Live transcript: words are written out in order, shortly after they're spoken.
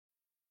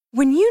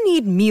When you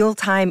need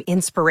mealtime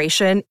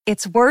inspiration,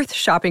 it's worth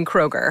shopping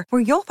Kroger,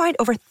 where you'll find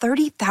over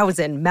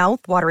 30,000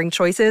 mouth-watering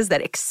choices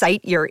that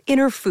excite your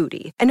inner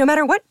foodie. And no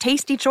matter what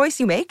tasty choice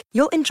you make,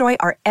 you'll enjoy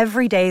our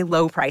everyday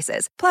low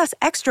prices, plus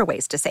extra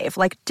ways to save,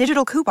 like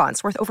digital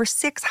coupons worth over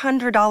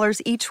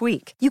 $600 each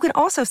week. You can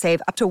also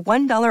save up to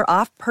 $1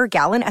 off per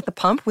gallon at the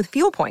pump with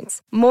fuel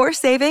points. More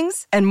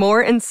savings and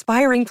more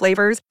inspiring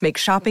flavors make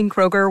shopping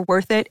Kroger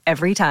worth it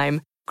every time.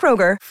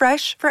 Kroger,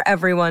 fresh for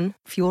everyone.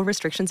 Fuel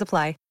restrictions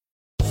apply.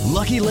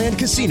 Lucky Land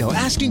Casino,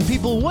 asking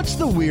people, what's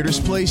the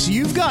weirdest place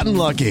you've gotten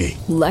lucky?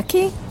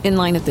 Lucky? In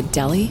line at the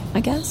deli, I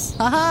guess?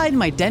 Aha, in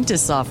my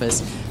dentist's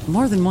office.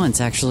 More than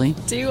once, actually.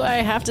 Do I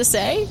have to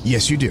say?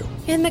 Yes, you do.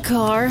 In the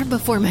car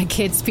before my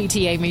kids'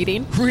 PTA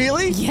meeting.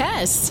 Really?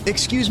 Yes.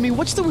 Excuse me,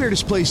 what's the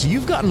weirdest place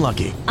you've gotten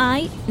lucky?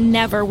 I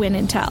never win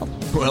and tell.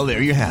 Well,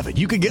 there you have it.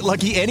 You can get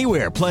lucky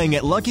anywhere, playing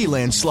at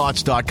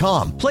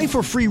LuckyLandSlots.com. Play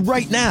for free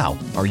right now.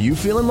 Are you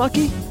feeling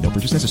lucky? No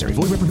purchase necessary.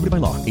 Void where prohibited by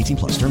law. 18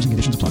 plus. Terms and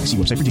conditions apply. See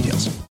website for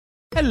details.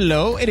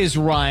 Hello, it is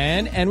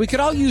Ryan, and we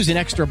could all use an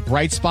extra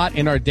bright spot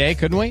in our day,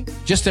 couldn't we?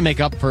 Just to make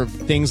up for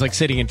things like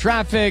sitting in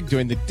traffic,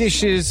 doing the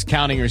dishes,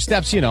 counting your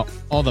steps, you know,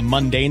 all the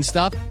mundane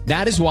stuff.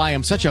 That is why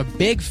I'm such a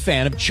big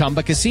fan of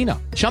Chumba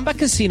Casino. Chumba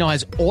Casino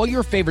has all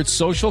your favorite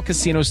social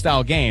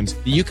casino-style games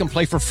that you can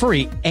play for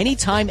free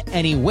anytime,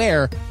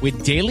 anywhere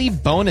with daily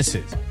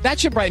bonuses. That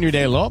should brighten your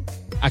day a little.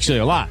 Actually,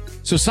 a lot.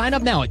 So sign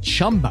up now at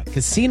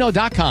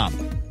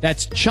ChumbaCasino.com.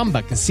 That's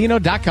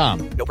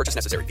ChumbaCasino.com. No purchase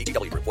necessary.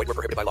 VGW Group. Void where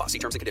prohibited by law. See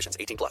terms and conditions.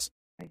 18 plus.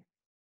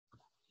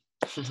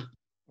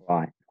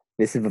 Right.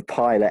 This is a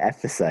pilot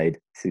episode.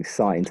 It's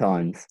exciting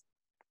times.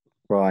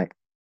 Right.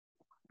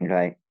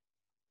 Okay.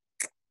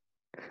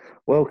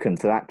 Welcome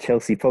to that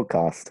Chelsea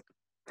podcast.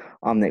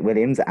 I'm Nick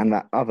Williams, and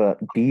that other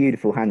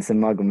beautiful, handsome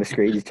mug on the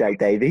screen is Jack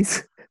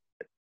Davies.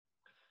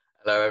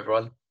 Hello,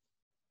 everyone.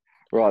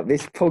 Right.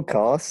 This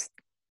podcast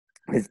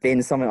has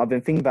been something I've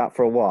been thinking about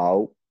for a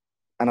while,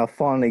 and I've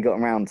finally got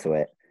around to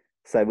it.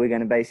 So we're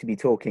going to basically be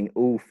talking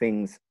all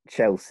things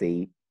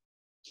Chelsea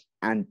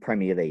and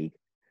Premier League.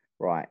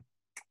 Right.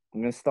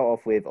 I'm going to start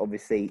off with,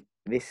 obviously,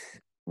 this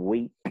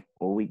week,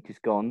 or week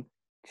just gone,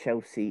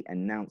 Chelsea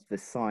announced the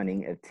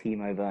signing of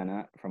Timo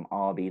Werner from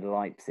RB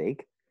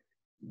Leipzig.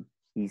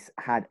 He's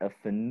had a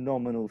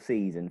phenomenal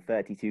season,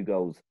 32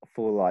 goals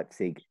for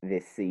Leipzig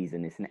this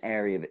season. It's an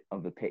area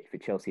of the pitch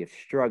that Chelsea have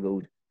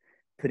struggled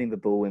putting the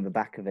ball in the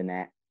back of the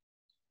net.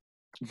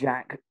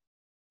 Jack,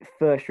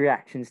 first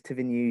reactions to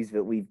the news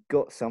that we've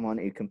got someone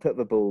who can put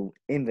the ball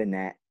in the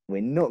net.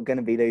 We're not going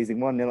to be losing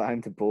 1-0 at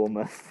home to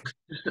Bournemouth.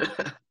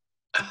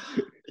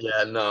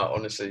 Yeah, no,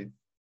 honestly,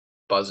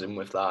 buzzing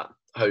with that.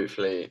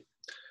 Hopefully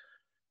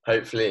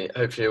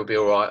it'll be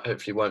all right.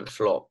 Hopefully it won't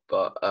flop.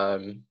 But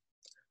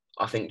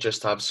I think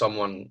just to have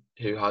someone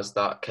who has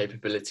that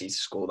capability to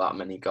score that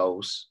many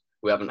goals,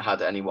 we haven't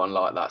had anyone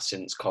like that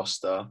since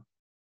Costa.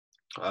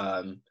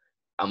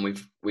 And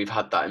we've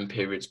had that in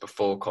periods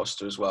before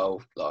Costa as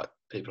well, like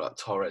people like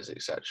Torres,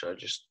 etc.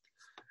 Just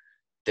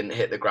didn't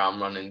hit the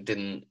ground running,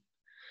 didn't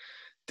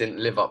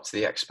live up to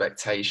the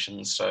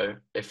expectations. So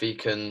if he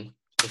can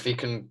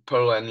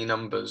pull any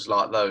numbers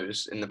like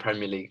those in the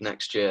Premier League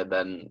next year,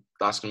 then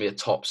that's going to be a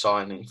top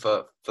signing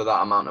for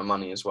that amount of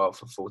money as well,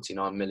 for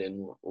 49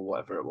 million or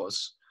whatever it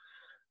was.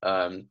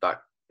 That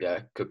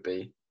could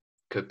be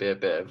a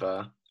bit of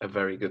a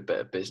very good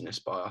bit of business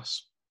by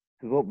us.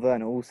 What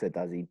Werner also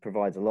does, he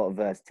provides a lot of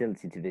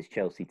versatility to this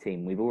Chelsea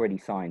team. We've already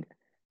signed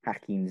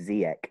Hakim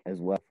Ziyech as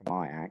well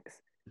from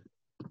Ajax.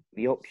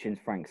 The options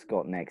Frank's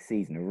got next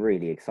season are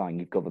really exciting.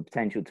 You've got the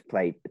potential to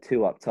play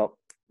two up top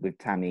with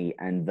Tammy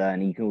and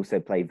Werner. You can also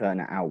play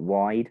Werner out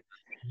wide.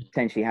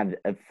 Potentially have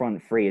a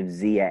front three of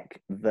Ziyech,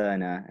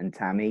 Werner and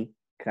Tammy. You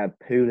can have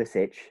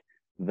Pulisic,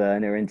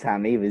 Werner and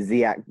Tammy, with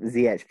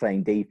Ziyech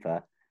playing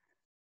deeper.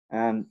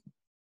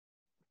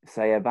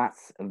 So yeah,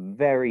 that's a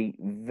very,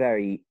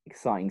 very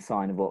exciting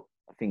sign of what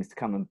things to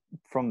come. And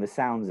from the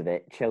sounds of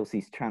it,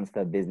 Chelsea's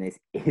transfer business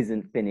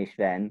isn't finished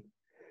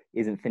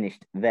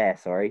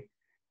there.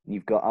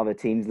 You've got other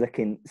teams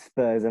looking,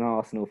 Spurs and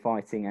Arsenal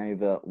fighting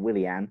over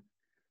Willian,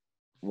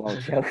 while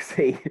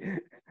Chelsea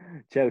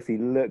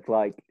look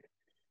like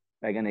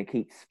they're going to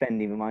keep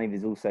spending the money.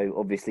 There's also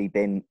obviously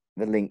been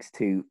the links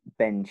to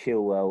Ben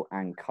Chilwell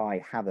and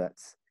Kai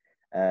Havertz.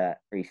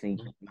 Recently,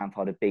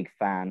 Lampard a big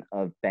fan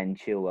of Ben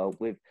Chilwell.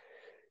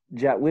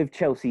 With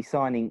Chelsea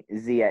signing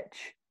Ziyech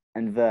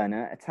and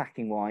Werner,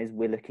 attacking wise,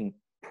 we're looking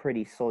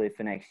pretty solid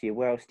for next year.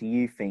 Where else do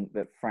you think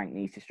that Frank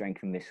needs to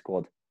strengthen this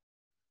squad?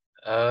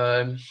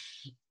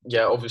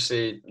 Yeah,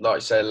 obviously, like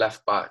you say,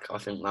 left back. I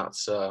think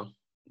that's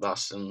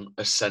an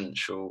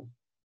essential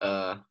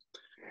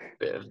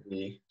bit of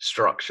the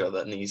structure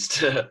that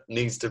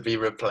needs to be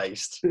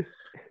replaced.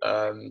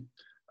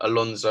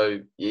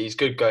 Alonso, he's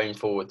good going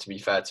forward, to be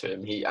fair to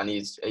him.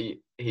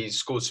 He's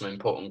scored some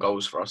important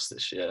goals for us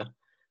this year,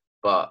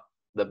 but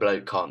the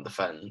bloke can't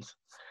defend.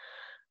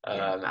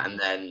 And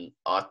then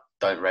I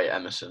don't rate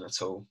Emerson at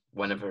all.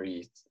 Whenever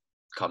he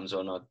comes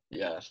on,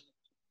 I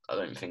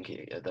don't think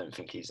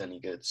he's any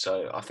good.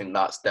 So I think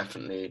that's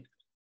definitely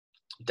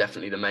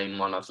definitely the main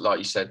one. Like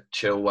you said,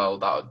 Chilwell,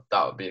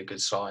 that would be a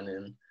good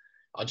signing.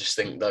 I just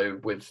think though,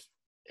 with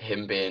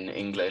him being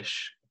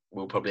English,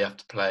 we'll probably have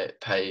to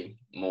pay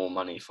more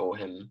money for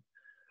him,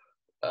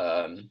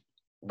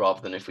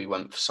 rather than if we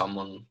went for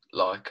someone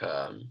like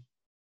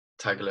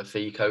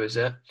Tagliafico, is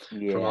it,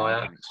 from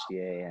Ajax?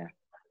 Yeah.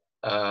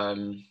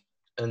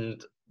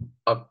 And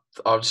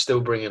I'd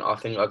still bring in. I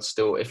think I'd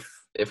still,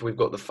 if we've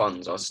got the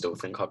funds, I still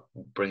think I'd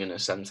bring in a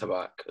centre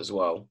back as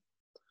well.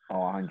 Oh,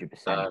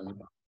 100%.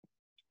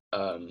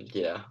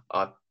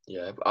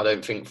 I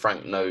don't think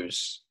Frank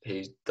knows.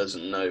 He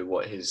doesn't know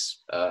what his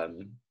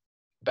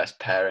best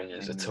pairing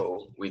is at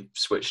all. We've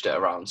switched it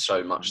around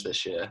so much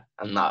this year,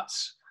 and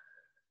that's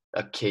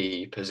a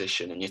key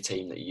position in your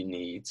team that you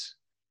need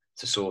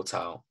to sort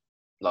out.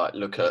 Like,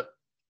 look at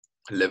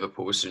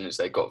Liverpool as soon as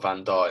they got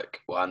Van Dijk,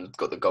 and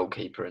got the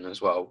goalkeeper in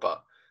as well,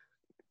 but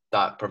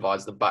that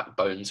provides the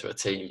backbone to a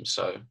team.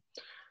 So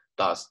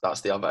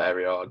that's the other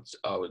area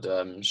I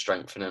would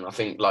strengthen in. I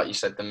think, like you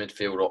said, the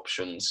midfield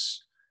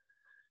options,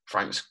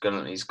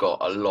 he's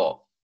got a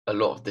lot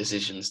of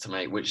decisions to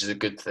make, which is a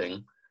good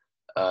thing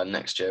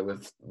next year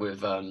with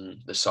the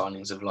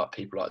signings of like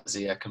people like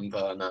Ziyech and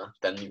Werner.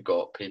 Then you've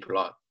got people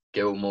like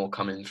Gilmore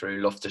coming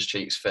through,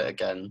 Loftus-Cheek's fit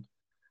again.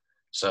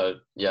 So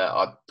yeah,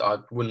 I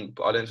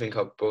don't think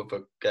I'd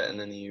bother getting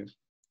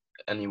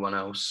anyone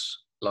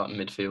else like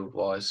midfield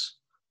wise.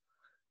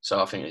 So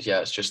I think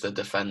it's just the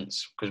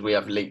defence, because we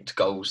have leaked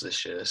goals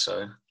this year.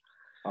 So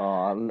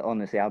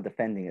honestly, our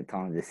defending at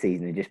times this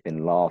season has just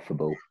been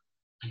laughable.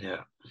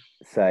 Yeah.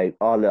 So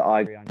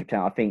I agree 100%.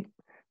 I think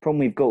the problem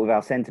we've got with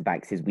our centre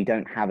backs is we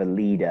don't have a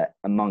leader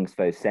amongst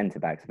those centre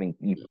backs. I think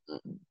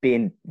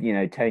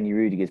Tony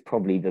Rudiger is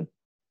probably the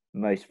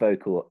most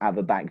vocal at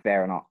the back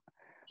there, and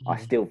I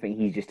still think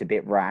he's just a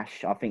bit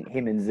rash. I think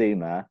him and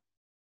Zuma,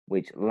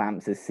 which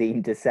Lamps has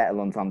seemed to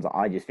settle on times,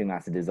 I just think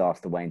that's a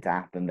disaster waiting to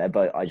happen. I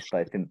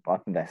think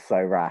they're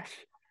so rash.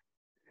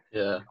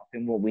 Yeah. I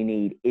think what we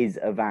need is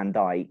a Van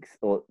Dijk,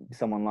 or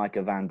someone like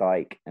a Van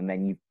Dijk, and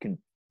then you can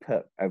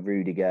put a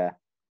Rudiger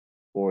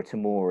or a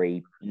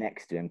Tomori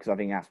next to him, because I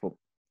think that's what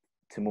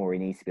Tomori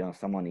needs to be, on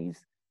someone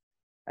who's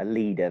a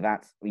leader.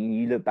 That's when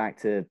you look back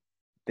to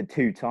the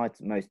two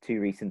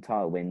recent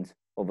title wins,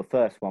 or the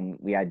first one,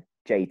 we had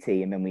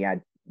JT and then we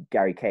had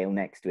Gary Cahill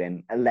next to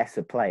him, a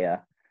lesser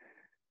player,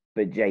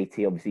 but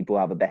JT obviously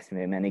brought out the best of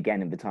him. And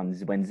again, at the time, this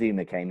is when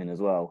Zuma came in as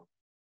well.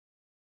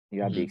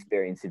 You had the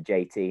experience of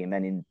JT, and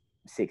then in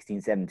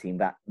 16-17,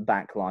 that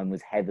back line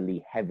was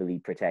heavily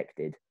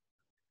protected.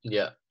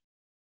 Yeah.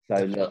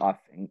 So look, I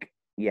think,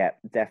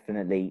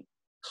 definitely.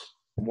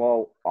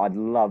 While I'd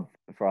love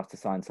for us to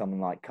sign someone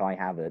like Kai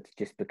Havertz,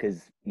 just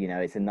because,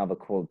 it's another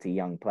quality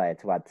young player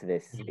to add to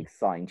this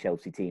exciting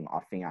Chelsea team, I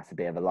think that's a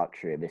bit of a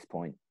luxury at this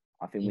point.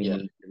 I think we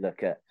need to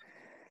look at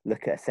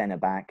a centre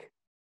back,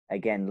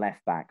 again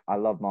left back. I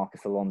love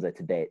Marcus Alonso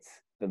to bits,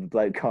 but the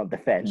bloke can't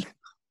defend.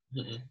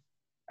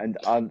 And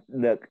I'm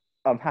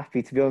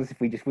happy, to be honest, if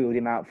we just wheeled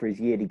him out for his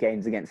yearly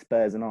games against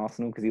Spurs and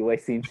Arsenal, because he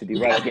always seems to do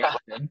well against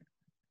them.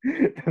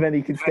 But then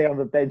he can stay on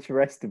the bench the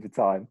rest of the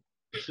time.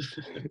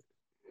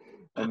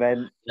 And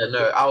then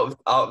out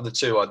of the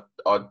two,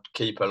 I'd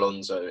keep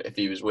Alonso if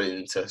he was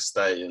willing to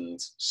stay and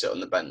sit on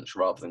the bench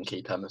rather than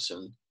keep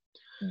Emerson.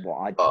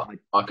 I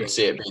could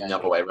see it being the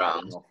other way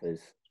around.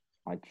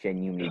 I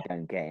genuinely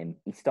don't get him.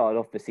 He started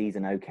off the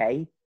season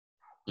okay,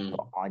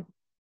 but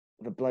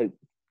the bloke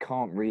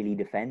can't really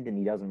defend, and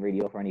he doesn't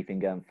really offer anything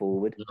going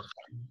forward.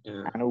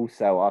 Yeah. And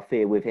also, I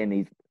fear with him,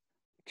 he's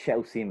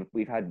Chelsea.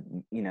 We've had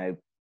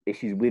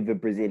issues with the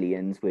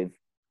Brazilians, with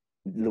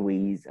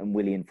Luiz and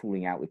Willian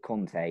falling out with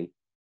Conte.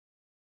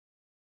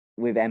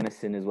 With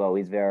Emerson as well,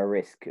 is there a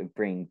risk of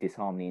bringing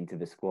disharmony into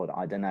the squad?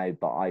 I don't know,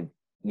 but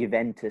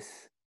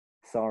Juventus,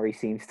 Sarri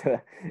seems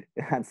to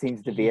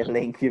be a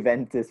link,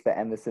 Juventus for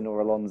Emerson or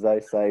Alonso.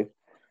 So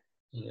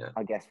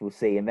I guess we'll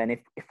see. And then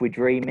if we're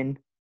dreaming,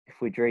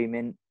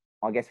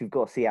 I guess we've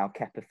got to see how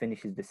Kepa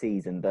finishes the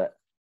season. But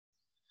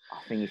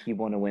I think if you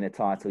want to win a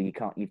title, you've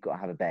got to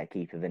have a better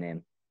keeper than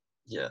him.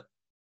 Yeah,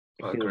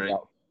 I agree.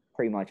 Like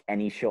pretty much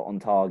any shot on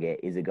target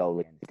is a goal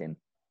against him.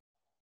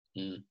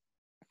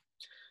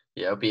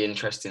 Yeah, it'll be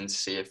interesting to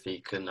see if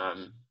he can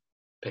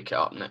pick it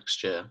up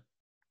next year.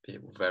 Be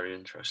very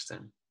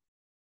interesting,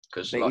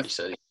 because like you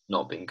said, he's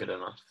not been good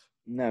enough.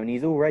 No, and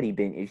he's already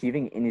been, if you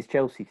think in his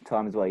Chelsea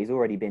time as well, he's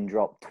already been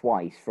dropped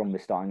twice from the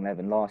starting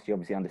 11. Last year,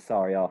 obviously under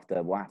Sarri,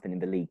 after what happened in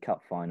the League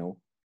Cup final,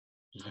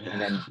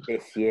 and then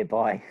this year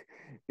by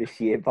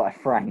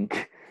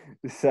Frank.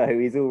 So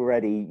he's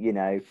already,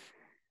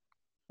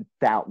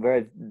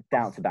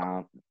 doubts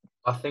about.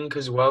 I think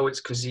as well,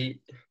 it's because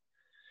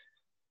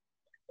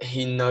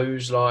he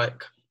knows,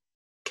 like,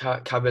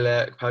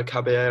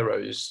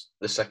 Caballero's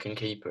the second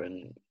keeper,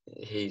 and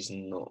he's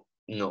not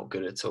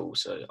good at all.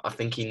 So I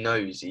think he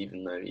knows,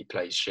 even though he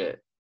plays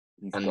shit,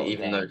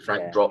 even though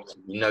Frank dropped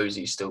him, he knows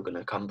he's still going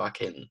to come back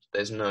in.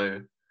 There's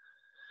no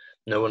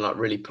one like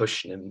really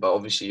pushing him, but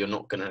obviously you're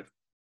not going to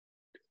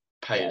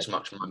pay as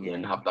much money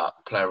and have that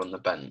player on the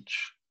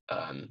bench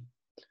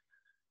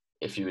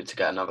if you were to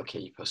get another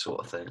keeper,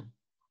 sort of thing.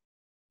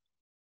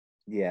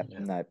 Yeah,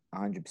 no,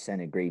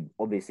 100% agree.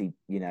 Obviously,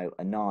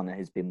 Anana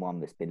has been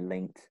one that's been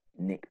linked.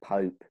 Nick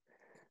Pope.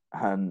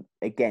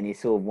 Again,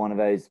 it's sort of one of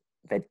those.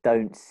 There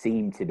don't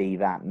seem to be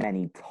that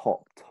many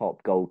top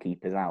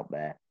goalkeepers out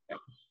there.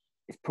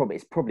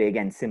 It's probably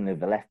again similar to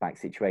the left back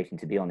situation.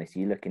 To be honest,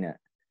 you're looking at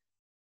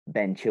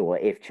Ben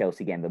Chilwell. If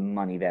Chelsea again, the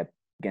money they're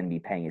going to be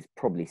paying is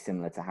probably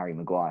similar to Harry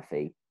Maguire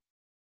fee,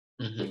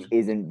 which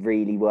isn't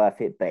really worth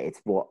it. But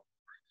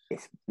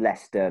it's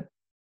Leicester.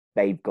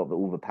 They've got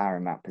all the power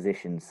in that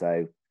position.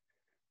 So,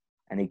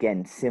 and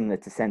again, similar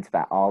to centre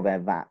back, are there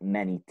that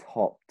many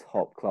top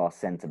class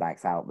centre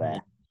backs out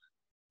there?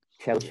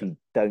 Chelsea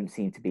don't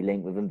seem to be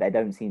linked with them. There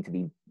don't seem to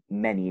be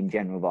many in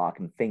general that I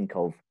can think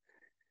of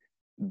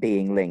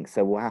being linked.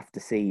 So we'll have to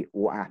see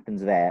what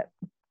happens there.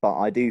 But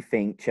I do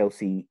think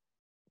Chelsea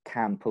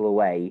can pull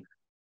away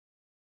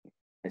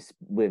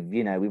with,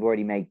 we've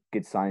already made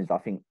good signs. I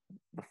think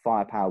the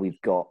firepower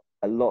we've got,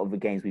 a lot of the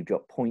games we've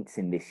dropped points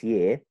in this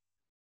year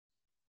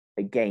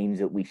are games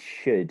that we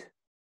should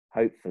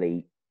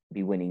hopefully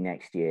be winning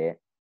next year.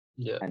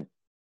 Yeah. And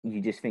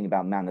you just think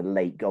about, man, the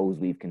late goals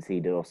we've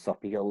conceded or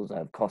soppy goals that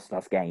have cost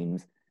us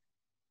games.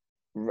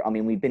 I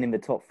mean, we've been in the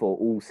top 4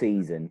 all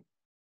season,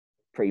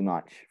 pretty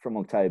much from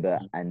October,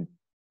 and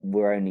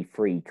we're only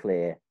 2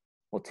 clear,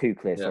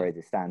 sorry, as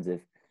it stands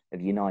of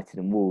United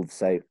and Wolves.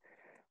 So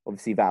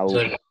obviously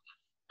that'll...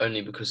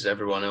 Only because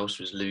everyone else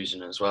was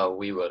losing as well.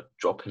 We were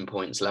dropping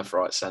points left,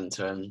 right,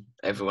 centre, and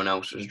everyone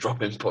else was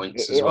dropping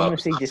points as well. It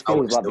honestly just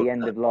feels like the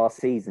end of last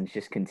season's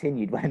just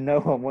continued when no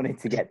one wanted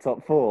to get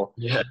top 4.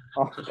 Yeah.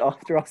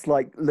 After us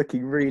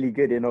looking really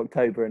good in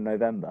October and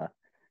November.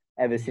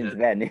 Ever since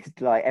then, it's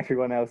like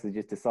everyone else has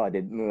just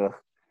decided,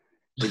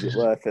 is it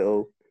worth it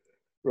all?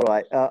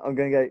 Right, I'm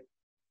going to go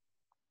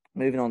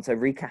moving on. So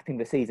recapping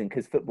the season,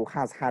 because football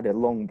has had a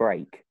long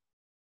break.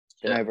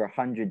 It's been over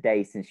 100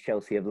 days since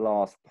Chelsea have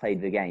last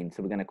played the game.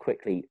 So we're going to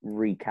quickly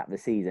recap the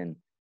season.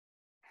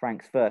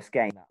 Frank's first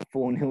game,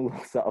 4-0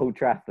 loss at Old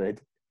Trafford,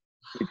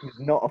 which was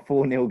not a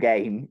 4-0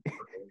 game,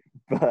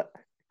 but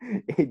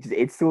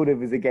it sort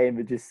of is a game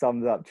that just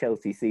sums up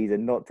Chelsea's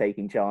season, not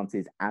taking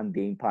chances and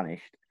being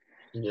punished.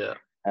 Yeah.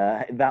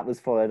 That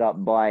was followed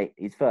up by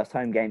his first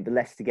home game, the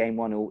Leicester game,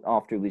 1-0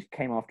 after, which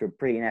came after a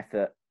brilliant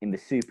effort in the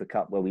Super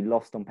Cup where we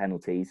lost on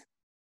penalties.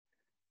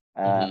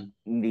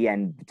 In the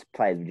end, the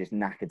players were just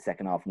knackered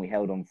second half, and we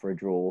held on for a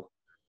draw.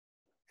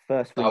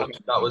 That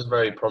was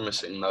very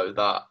promising, though.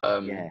 That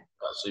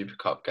Super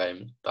Cup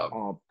game.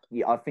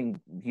 I think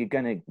we're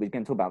going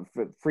to talk about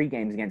 3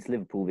 games against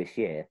Liverpool this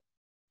year.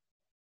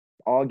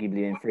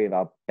 Arguably in 3 of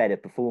our better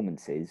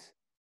performances,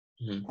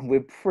 and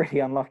we're pretty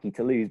unlucky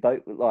to lose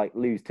 2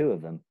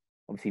 of them.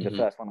 Obviously, the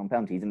first one on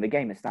penalties, and the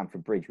game at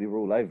Stamford Bridge, we were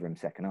all over him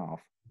second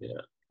half.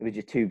 Yeah, it was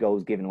just 2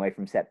 goals given away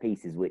from set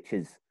pieces, which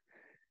has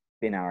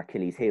been our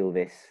Achilles heel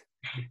this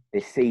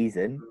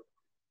season.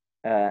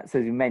 So as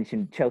we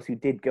mentioned, Chelsea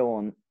did go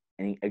on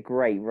a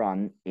great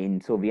run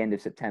in sort of the end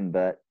of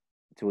September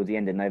towards the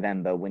end of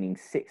November, winning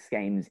 6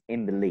 games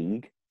in the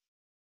league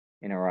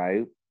in a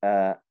row.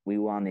 We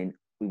won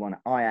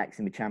Ajax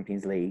in the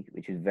Champions League,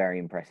 which was very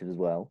impressive as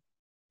well.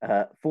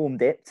 Form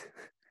dipped,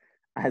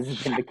 as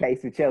has been the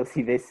case with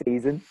Chelsea this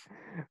season.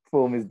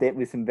 Form has dipped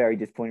with some very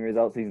disappointing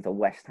results, losing to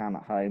West Ham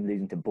at home,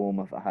 losing to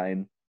Bournemouth at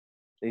home,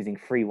 losing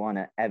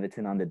 3-1 at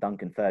Everton under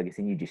Duncan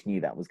Ferguson. You just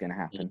knew that was going to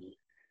happen.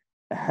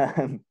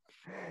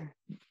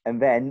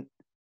 And then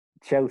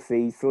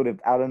Chelsea, sort of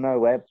out of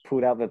nowhere,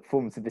 pulled out the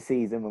performance of the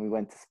season when we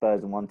went to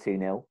Spurs and won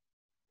 2-0.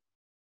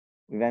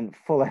 We then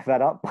followed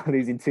that up by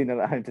losing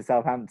 2-0 at home to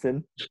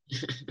Southampton.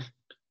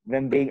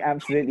 Then being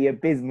absolutely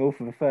abysmal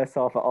for the first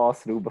half at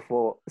Arsenal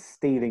before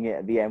stealing it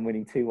at the end,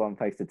 winning 2-1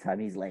 thanks to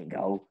Tammy's late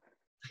goal.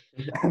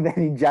 And then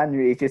in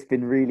January, it's just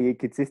been really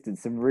inconsistent.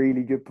 Some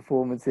really good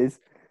performances.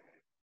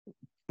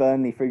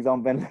 Burnley, for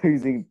example, then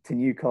losing to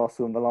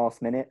Newcastle in the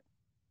last minute.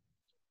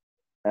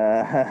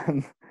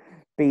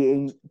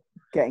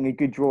 Getting a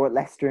good draw at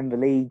Leicester in the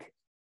league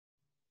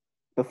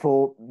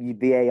before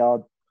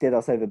VAR did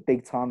us over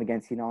big time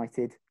against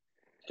United.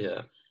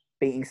 Yeah.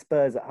 Beating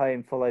Spurs at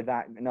home, followed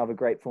that another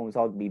great performance,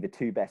 arguably the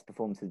 2 best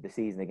performances of the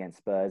season against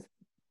Spurs.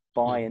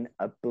 Bayern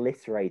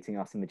obliterating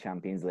us in the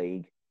Champions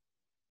League.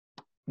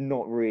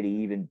 Not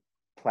really even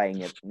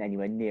playing it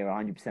anywhere near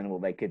 100% of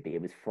what they could be.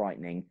 It was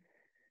frightening.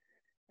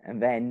 And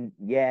then,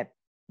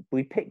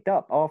 we picked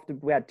up after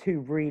we had 2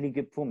 really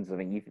good performances. I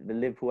think the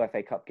Liverpool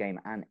FA Cup game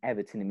and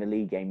Everton in the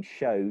league game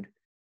showed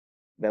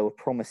there were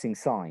promising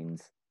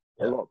signs.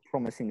 A lot of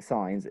promising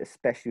signs,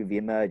 especially with the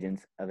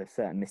emergence of a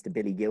certain Mr.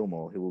 Billy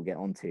Gilmore, who we'll get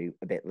onto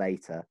a bit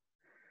later.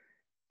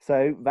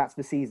 So that's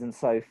the season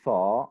so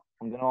far.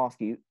 I'm going to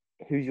ask you,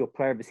 who's your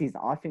player of the season?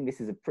 I think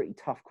this is a pretty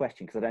tough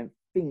question because I don't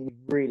think we've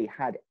really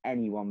had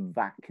anyone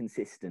that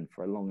consistent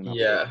for a long enough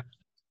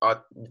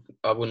time.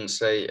 I wouldn't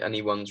say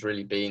anyone's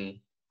really been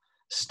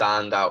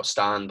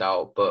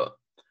standout, but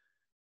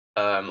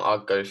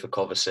I'd go for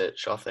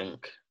Kovacic. I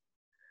think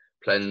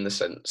playing in the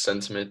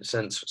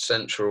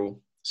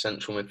central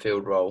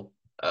midfield role.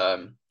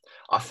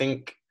 I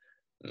think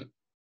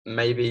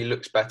maybe he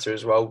looks better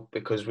as well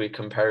because we're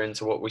comparing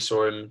to what we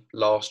saw him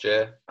last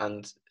year,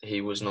 and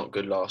he was not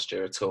good last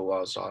year at all. I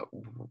was like,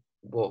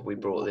 what we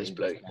brought this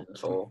bloke in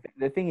for?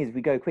 The thing is,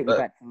 we go quickly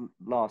back to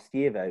last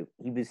year, though.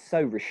 He was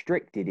so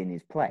restricted in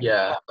his play.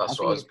 Yeah, that's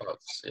what I was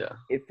about to say. Yeah.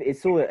 If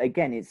it's sort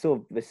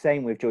of the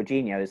same with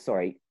Jorginho.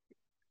 Sorry,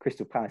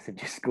 Crystal Palace have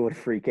just scored a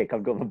free kick.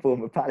 I've got my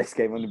Bournemouth Palace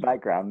game on the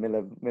background,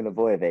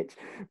 Milivojevic.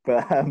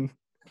 But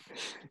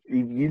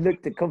you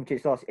looked at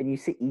Kovacic last, and you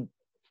see he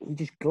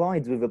just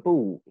glides with a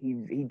ball.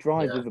 He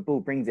drives with a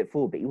ball, brings it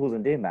forward, but he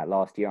wasn't doing that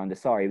last year under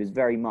Sarri. It was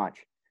very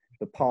much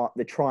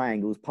the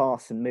triangles,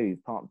 pass and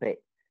move part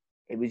bit.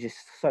 It was just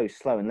so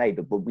slow and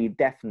laboured, but we've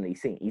definitely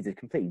seen he's a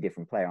completely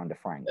different player under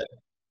Frank. Yeah,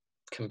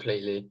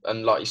 completely.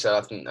 And like you said,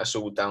 I think that's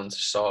all down to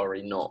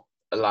Sarri not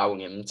allowing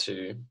him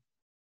to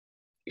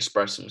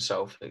express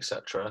himself,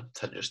 etc.,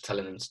 just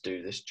telling him to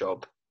do this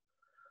job.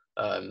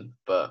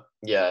 But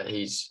yeah,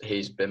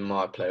 he's been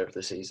my player of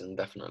the season,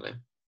 definitely.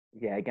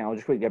 Yeah, again, I'll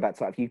just quickly go back to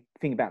that. If you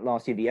think about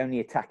last year, the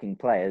only attacking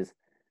player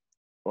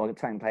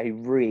who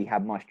really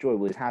had much joy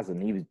was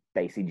Hazard. He was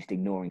basically just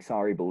ignoring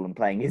Sarri ball and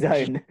playing his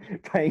own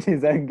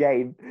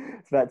game.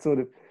 So that sort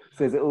of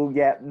says it all.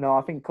 Yeah, no,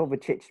 I think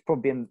Kovacic has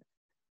probably been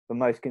the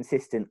most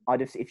consistent.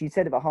 If you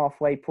said at the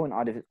halfway point,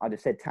 I'd have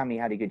said Tammy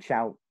had a good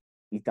shout.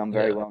 He's done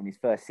very well in his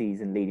first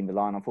season leading the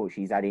line.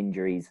 Unfortunately, he's had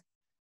injuries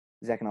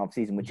the second half of the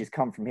season, which has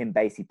come from him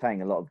basically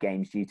playing a lot of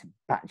games due to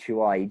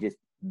Batshuayi just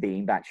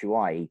being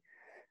Batshuayi.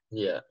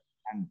 Yeah.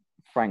 And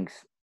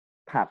Frank's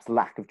perhaps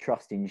lack of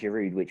trust in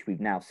Giroud, which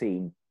we've now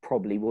seen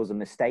probably was a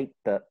mistake,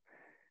 but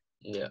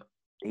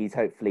he's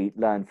hopefully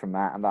learned from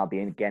that. And that'll be,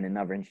 again,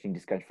 another interesting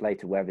discussion for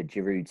later, whether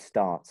Giroud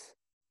starts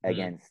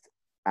against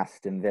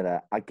Aston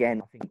Villa.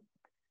 Again,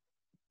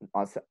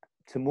 I think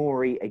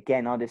Tomori,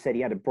 again, I'd have said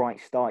he had a bright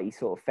start. He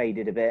sort of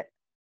faded a bit.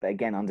 But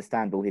again,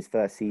 understandable, his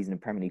first season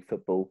of Premier League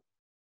football.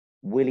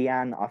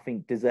 Willian, I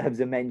think,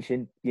 deserves a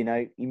mention. You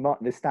know,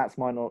 the stats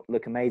might not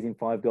look amazing,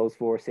 5 goals,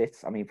 4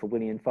 assists. I mean, for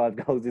Willian,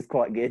 5 goals is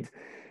quite good.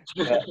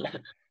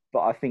 But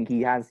I think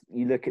he has,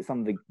 you look at some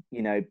of the,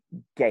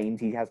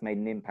 games, he has made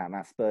an impact.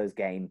 That Spurs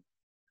game,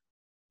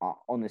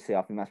 honestly,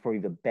 I think that's probably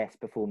the best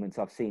performance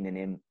I've seen in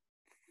him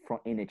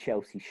in a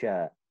Chelsea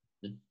shirt.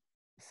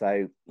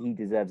 So he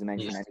deserves a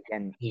mention. And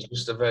again, he's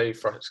just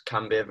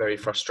can be a very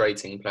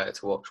frustrating player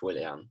to watch,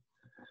 Willian.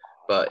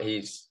 But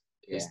his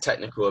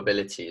technical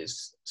ability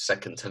is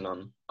second to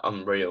none.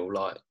 Unreal.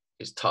 Like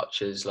his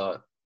touches,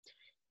 like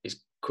his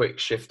quick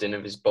shifting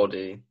of his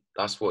body.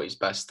 That's what he's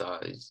best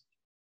at. He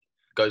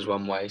goes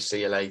one way,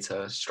 see you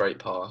later, straight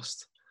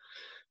past.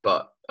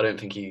 But I don't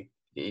think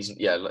he's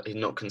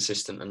not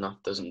consistent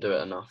enough. Doesn't do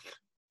it enough.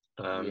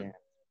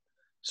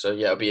 So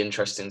it'll be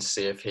interesting to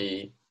see if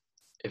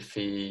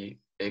he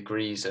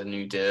agrees a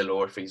new deal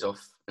or if he's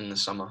off in the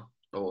summer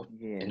or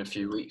in a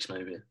few weeks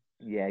maybe.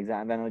 Yeah,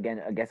 exactly. And then again,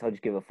 I guess I'll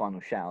just give a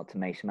final shout out to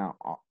Mason Mount.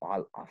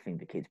 I think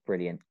the kid's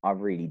brilliant. I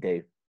really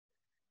do.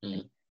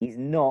 He's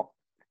not.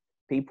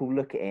 People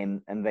look at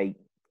him and they,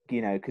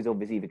 because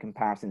obviously the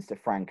comparisons to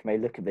Frank, they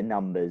look at the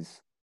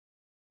numbers,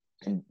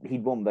 and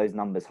he'd want those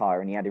numbers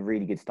higher. And he had a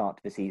really good start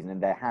to the season, and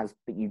but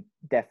you've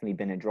definitely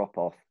been a drop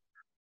off.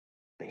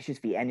 But it's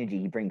just the energy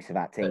he brings to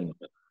that team.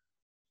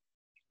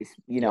 It's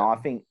I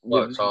think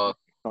it's not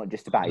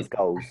just about his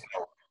goals.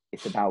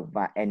 It's about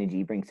that energy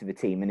he brings to the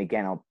team. And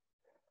again,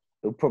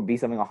 it'll probably be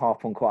something I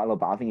harp on quite a lot,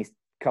 but I think it's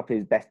a couple of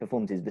his best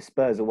performances, the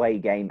Spurs away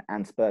game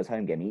and Spurs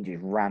home game. He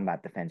just ran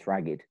that defence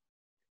ragged.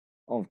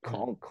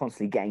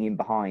 Constantly getting in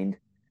behind,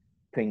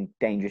 putting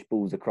dangerous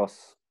balls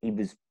across. He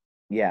was,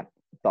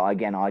 but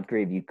again, I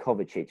agree with you.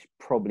 Kovacic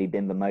probably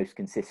been the most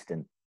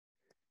consistent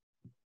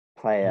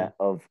player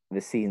of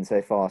the season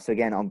so far. So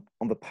again, on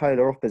the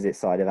polar opposite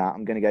side of that,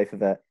 I'm going to go for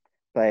the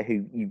player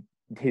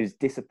who's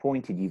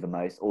disappointed you the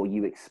most or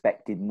you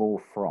expected more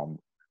from.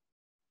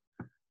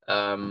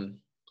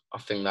 I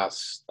think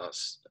there's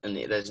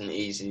an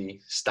easy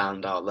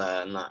standout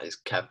there, and that is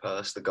Kepa.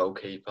 That's the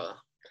goalkeeper.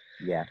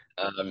 Yeah.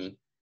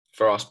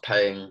 For us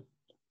paying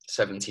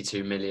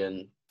 72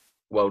 million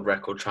world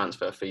record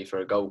transfer fee for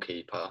a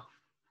goalkeeper,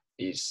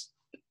 he's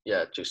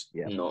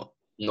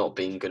not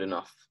being good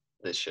enough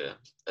this year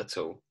at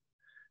all.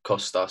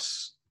 Cost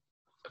us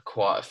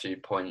quite a few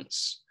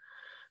points,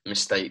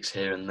 mistakes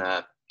here and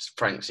there.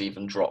 Frank's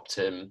even dropped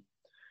him.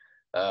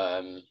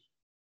 That's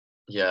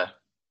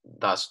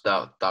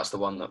the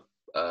one that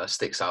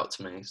sticks out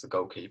to me is the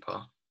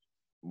goalkeeper.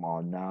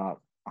 Oh, no,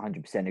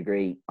 100%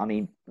 agree. I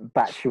mean,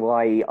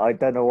 Batshuayi, I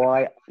don't know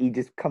why. He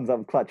just comes up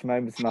with clutch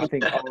moments and I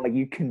think,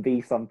 you can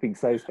be something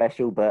so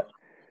special, but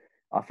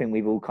I think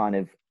we've all kind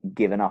of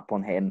given up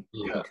on him.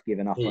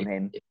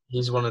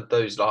 He's one of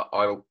those, like,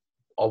 I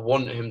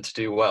want him to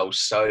do well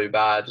so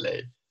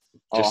badly.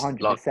 Just,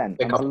 100%.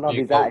 And I love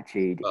his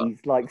attitude. He's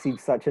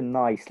such a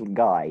nice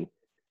guy.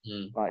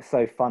 Like,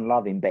 so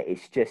fun-loving, but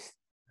it's just,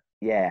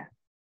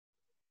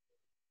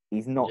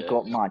 he's not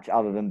got much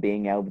other than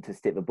being able to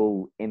stick the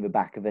ball in the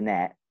back of the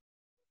net,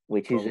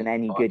 which isn't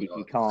any good if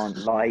you can't,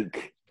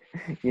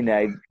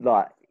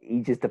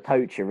 he's just a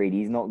poacher, really.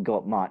 He's not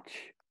got much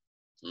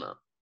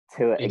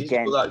to Did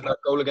again. you that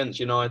goal against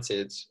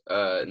United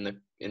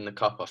in the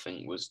cup? I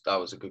think that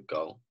was a good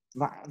goal.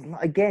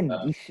 Again,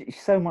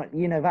 he's so much.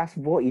 That's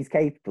what he's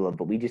capable of,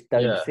 but we just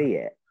don't see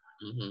it.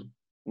 Mm-hmm.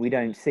 We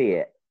don't see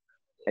it,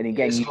 and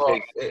again,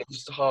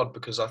 it's hard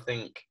because I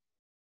think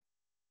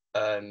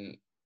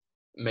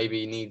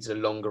maybe he needs a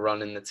longer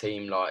run in the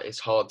team. Like, it's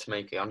hard to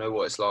make it. I know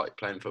what it's like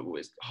playing football.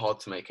 It's hard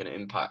to make an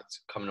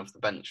impact coming off the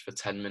bench for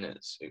 10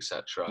 minutes,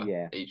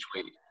 etc. Each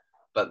week.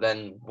 But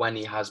then when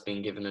he has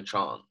been given a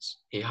chance,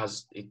 he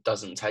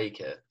doesn't take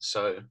it.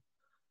 So.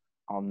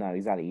 Oh no,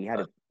 exactly. He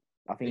had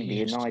I think the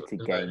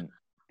United game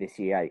this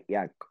year, he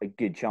had a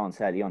good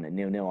chance early on at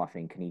 0-0, I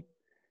think, and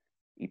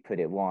he put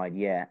it wide.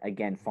 Yeah,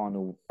 again,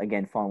 final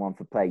one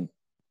for play.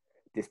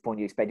 This point,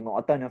 you expected more.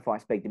 I don't know if I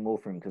expected more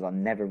from him because I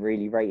never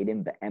really rated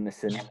him, but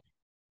Emerson,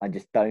 I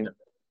just don't.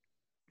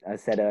 As I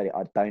said earlier,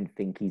 I don't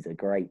think he's a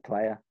great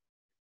player,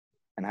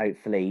 and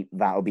hopefully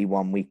that'll be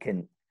one we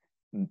can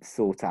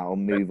sort out or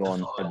move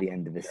on at the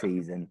end of the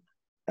season.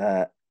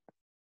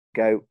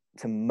 Go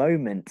to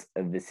moment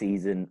of the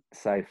season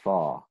so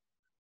far.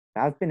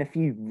 There have been a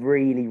few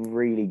really,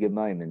 really good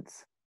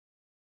moments.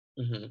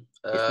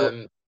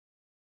 Mm-hmm.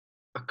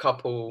 A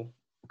couple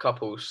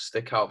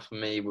stick out for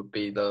me would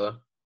be the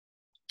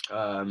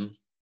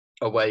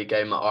away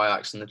game at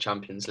Ajax in the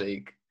Champions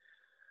League.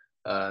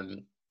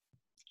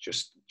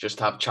 Just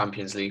to have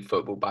Champions League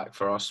football back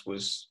for us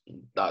it's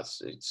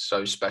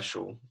so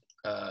special.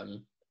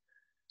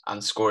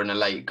 And scoring a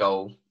late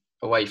goal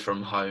away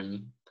from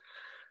home,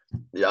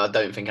 I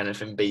don't think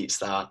anything beats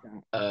that.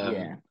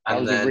 That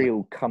was a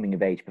real coming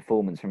of age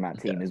performance from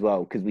that team as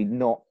well, because we'd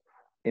not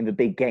in the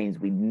big games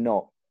we'd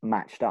not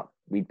matched up.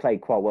 We'd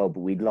played quite well, but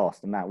we'd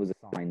lost, and that was a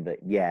sign that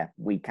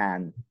we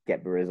can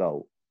get the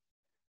result.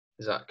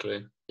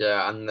 Exactly.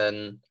 Yeah, and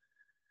then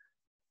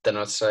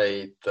I'd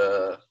say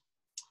the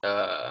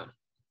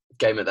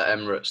game at the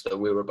Emirates that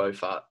we were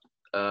both at.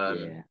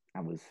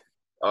 That was.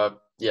 I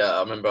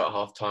remember at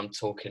half time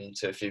talking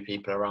to a few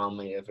people around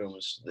me. Everyone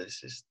was,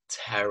 "This is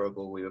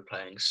terrible. We were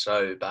playing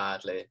so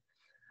badly,"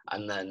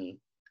 and then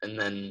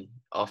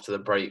after the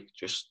break,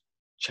 just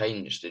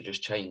changed. It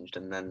just changed,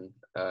 and then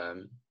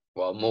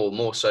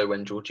more so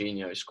when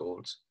Jorginho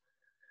scored.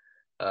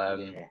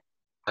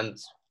 And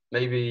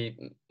maybe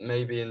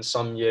in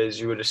some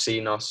years you would have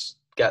seen us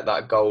get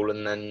that goal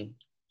and then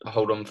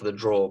hold on for the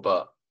draw,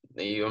 but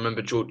you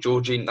remember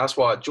Jorginho. That's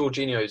why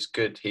Jorginho is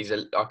good.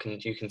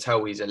 You can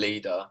tell he's a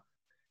leader.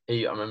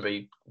 I remember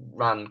he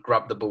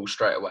grabbed the ball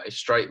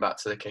straight back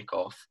to the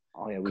kickoff.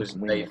 Because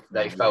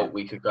they felt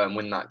we could go and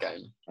win that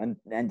game. And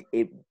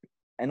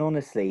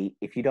honestly,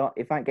 if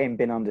that game had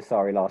been under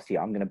Sarri last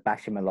year, I'm going to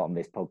bash him a lot on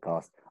this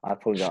podcast. I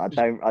apologize.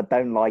 I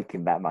don't like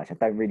him that much. I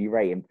don't really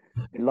rate him.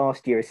 But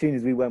last year, as soon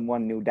as we went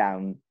 1-0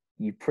 down,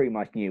 you pretty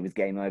much knew it was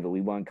game over. We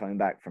weren't coming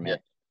back from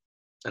it.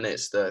 And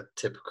it's the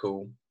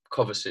typical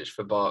Kovacic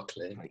for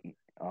Barkley.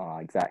 Oh,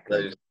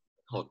 exactly.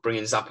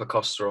 Bringing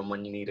Zappacosta on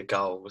when you need a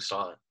goal was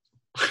like.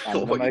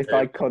 And the most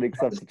iconic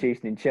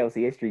substitution in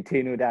Chelsea history,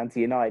 2-0 down to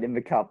United in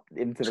the Cup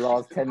into the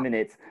last 10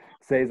 minutes.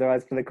 Cesar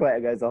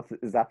Azpilicueta goes off,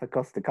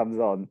 Zappacosta comes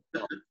on.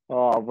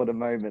 Oh, what a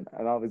moment.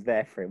 And I was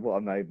there for it. What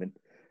a moment.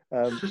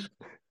 Look,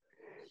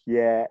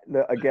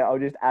 again, I'll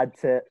just add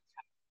to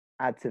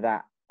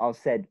that. I've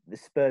said the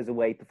Spurs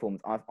away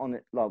performance.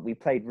 We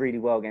played really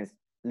well against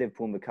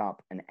Liverpool in the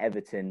Cup and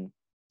Everton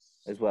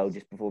as well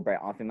just before break.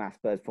 I think that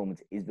Spurs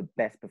performance is the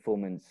best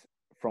performance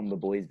from the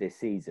boys this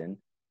season.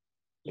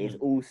 Is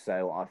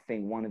also, I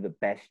think, one of the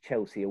best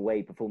Chelsea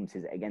away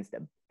performances against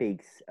a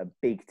big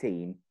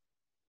team.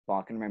 But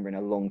I can remember in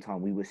a long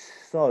time, we were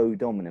so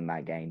dominant in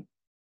that game.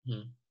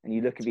 And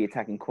you look at the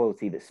attacking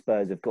quality that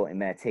Spurs have got in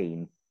their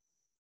team,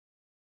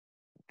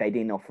 they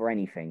didn't offer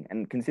anything.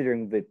 And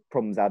considering the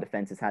problems our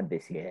defence has had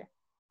this year,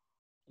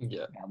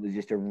 that was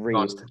just a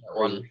real... Nice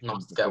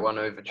to get one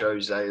over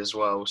Jose as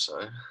well,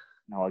 so...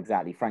 No,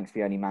 exactly. Frank's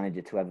the only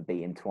manager to ever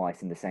beat him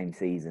twice in the same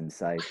season,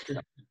 so...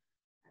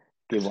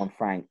 Good one,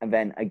 Frank. And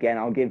then again,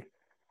 I'll give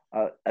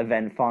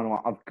final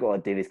one. I've got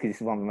to do this because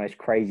this is one of the most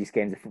craziest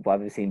games of football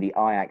I've ever seen. The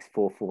Ajax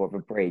 4-4 at the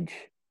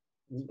Bridge.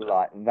 It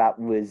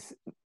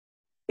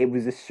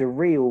was a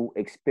surreal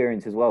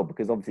experience as well,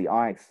 because obviously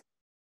Ajax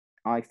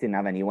didn't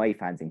have any away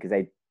fans in because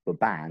they were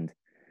banned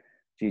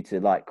due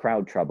to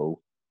crowd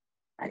trouble.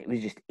 And it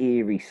was just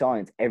eerie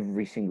silence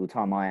every single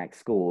time Ajax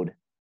scored.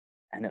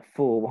 And at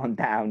 4-1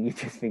 down, you're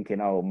just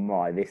thinking, oh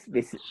my, this.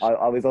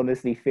 I was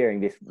honestly fearing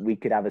this. We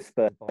could have a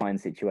Spurs Bayern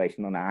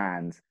situation on our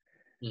hands.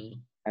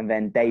 And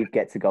then Dave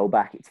gets a goal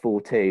back. It's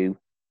 4-2.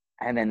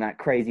 And then that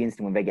crazy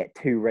instant when they get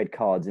 2 red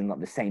cards in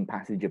the same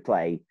passage of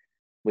play,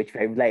 which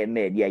they later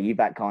admit,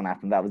 that can't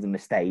happen. That was a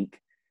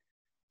mistake.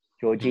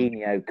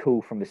 Jorginho,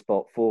 cool from the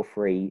spot,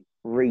 4-3.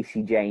 Reece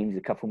James,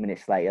 a couple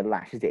minutes later,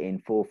 lashes it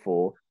in,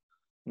 4-4.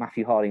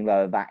 Matthew Harding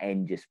Lowe at that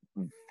end just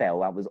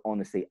fell. That was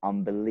honestly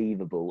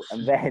unbelievable.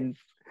 And then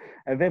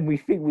we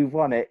think we've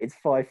won it. It's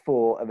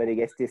 5-4, and then it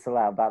gets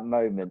disallowed. That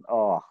moment,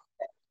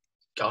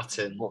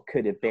 gutting. What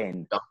could have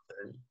been?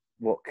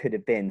 What could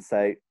have been?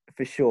 So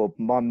for sure,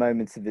 my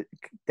moments of it,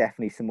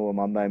 definitely some more of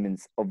my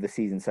moments of the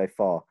season so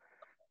far.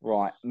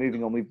 Right,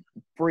 moving on. We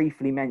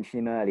briefly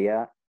mentioned him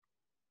earlier.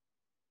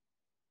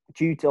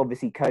 Due to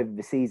obviously COVID,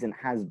 the season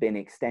has been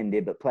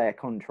extended, but player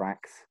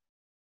contracts,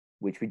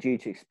 which were due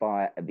to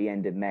expire at the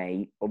end of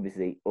May,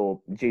 obviously, or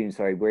June,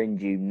 sorry, we're in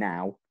June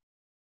now.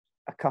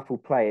 A couple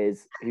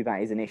players who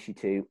that is an issue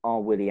to are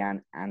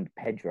Willian and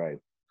Pedro.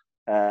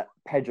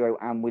 Pedro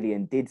and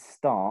Willian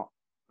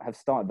have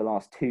started the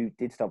last two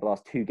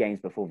games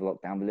before the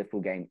lockdown, the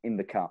Liverpool game in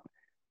the Cup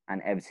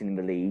and Everton in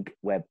the league,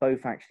 where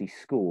both actually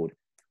scored.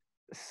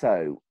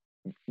 So,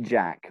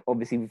 Jack,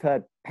 obviously we've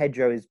heard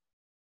Pedro is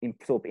in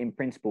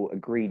principle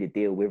agreed a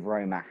deal with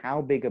Roma.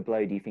 How big a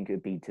blow do you think it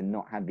would be to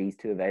not have these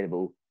two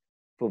available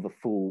for the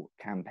full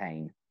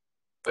campaign?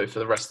 Oh, for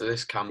the rest of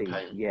this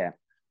campaign? Yeah.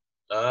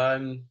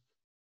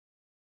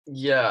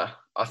 Yeah.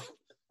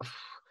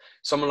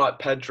 Someone like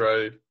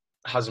Pedro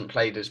hasn't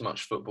played as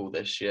much football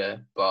this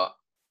year, but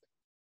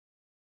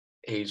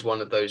he's one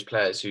of those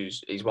players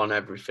he's won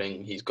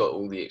everything. He's got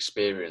all the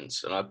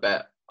experience, and I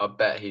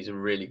bet he's a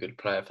really good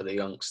player for the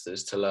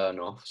youngsters to learn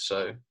off.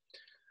 So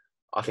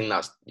I think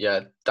that's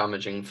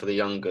damaging for the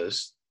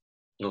youngers,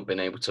 not being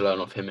able to learn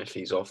off him if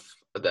he's off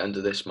at the end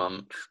of this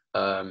month.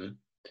 And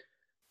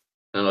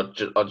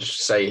I'll just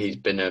say he's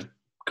been a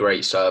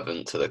great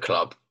servant to the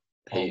club.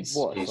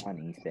 What a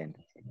signing he's been.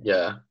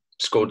 Yeah,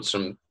 scored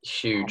some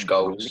huge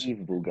goals.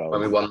 Unbelievable goals. When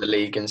we won the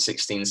league in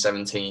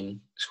 16-17,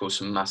 scored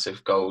some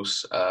massive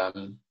goals.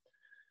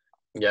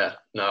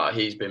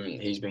 He's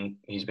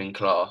been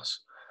class.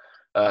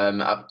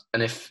 And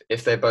if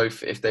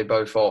they're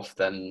both off,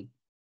 then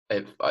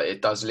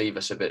it does leave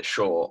us a bit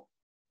short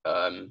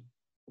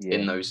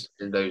in those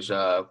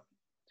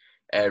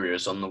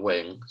areas on the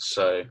wing.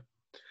 So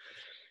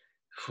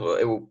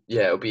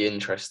it'll be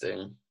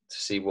interesting to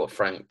see what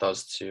Frank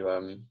does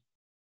to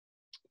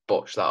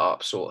botch that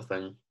up, sort of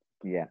thing.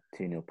 Yeah,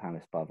 2-0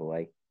 Palace, by the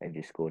way. They've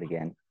just scored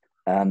again.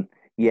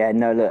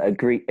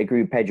 Agree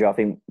with Pedro. I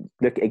think,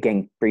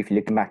 briefly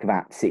looking back at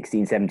that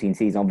 16-17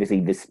 season, obviously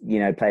this,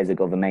 players that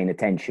got the main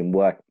attention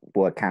were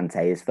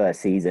Kante, his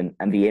first season,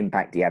 and the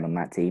impact he had on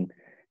that team.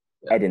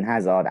 Yeah. Eden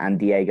Hazard and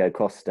Diego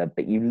Costa.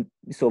 But you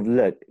sort of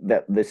look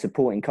at the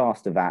supporting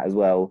cast of that as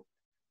well.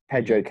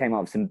 Pedro came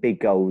up with some big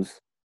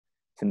goals,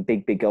 some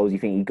big goals. You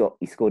think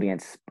he scored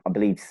against, I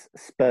believe,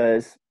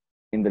 Spurs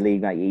in the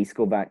league that year. He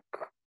scored that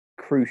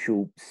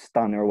crucial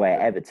stunner away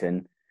at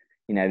Everton.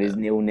 It was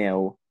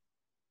 0-0.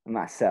 And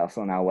that set us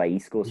on our way. He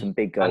scored some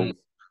big goals. And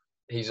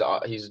he's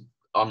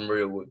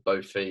unreal with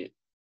both feet.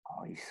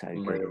 Oh, he's so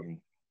good. Isn't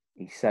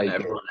he? He's so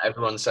good. Good.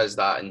 Everyone says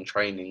that in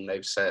training.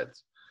 They've said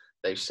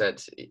if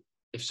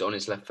it's on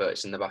his left foot,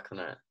 it's in the back of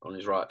the net. On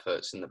his right foot,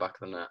 it's in the back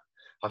of the net.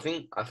 I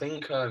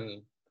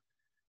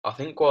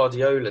think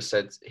Guardiola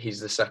said he's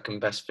the second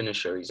best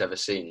finisher he's ever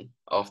seen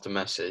after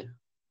Messi.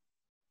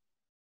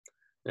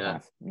 Yeah.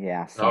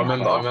 I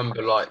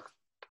remember like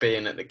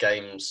being at the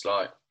games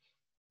like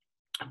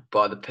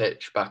by the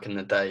pitch back in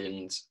the day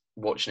and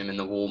watching him in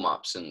the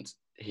warm-ups, and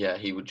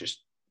he would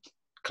just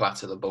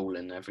clatter the ball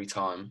in every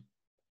time.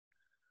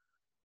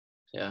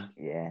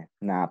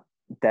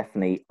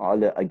 Definitely.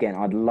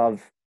 I'd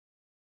love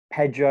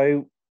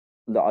Pedro.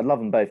 I'd love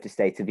them both to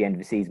stay to the end of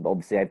the season, but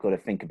obviously they've got to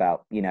think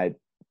about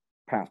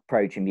perhaps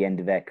approaching the end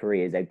of their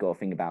careers. They've got to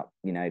think about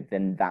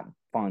then that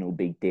final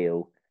big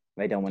deal.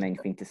 They don't want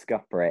anything to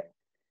scupper it.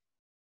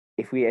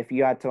 If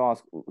you had to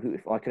ask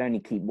if I could only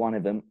keep one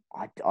of them,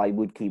 I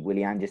would keep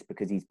Willian, just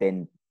because he's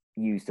been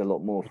used a lot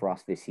more for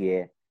us this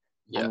year.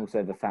 Yeah. And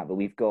also the fact that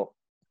we've got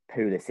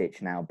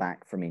Pulisic now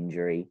back from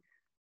injury,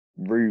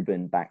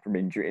 Ruben back from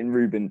injury, and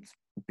Ruben's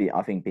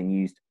I think been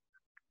used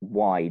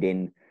wide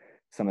in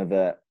some of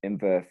the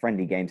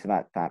friendly games, so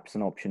that perhaps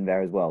an option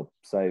there as well.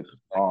 So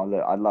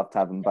I'd love to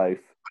have them both,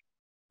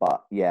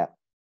 but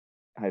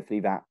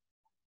hopefully that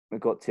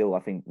we've got till I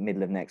think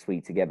middle of next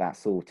week to get that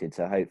sorted.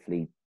 So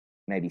hopefully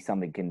maybe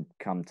something can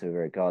come to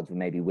regards with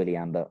maybe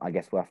Willian, but I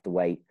guess we'll have to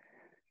wait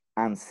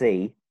and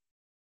see.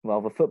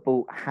 Well, the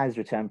football has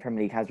returned.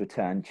 Premier League has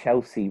returned.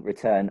 Chelsea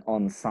return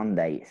on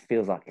Sunday. It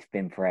feels like it's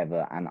been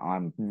forever, and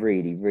I'm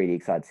really, really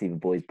excited to see the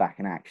boys back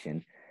in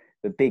action.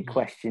 The big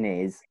question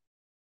is,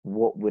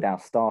 what would our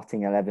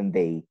starting 11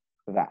 be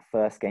for that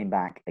first game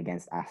back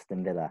against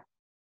Aston Villa?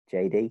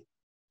 JD?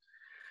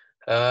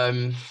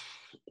 I'll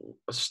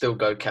still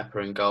go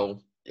Kepa in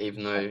goal,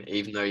 even though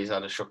he's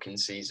had a shocking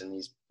season.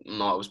 He's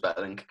miles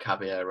better than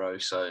Caballero,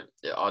 so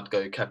I'd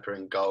go Kepa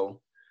in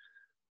goal.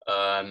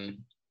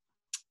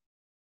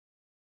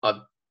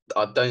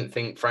 I don't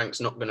think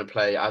Frank's not going to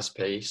play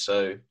Aspi,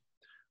 so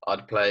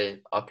I'd play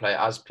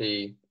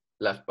Aspi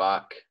left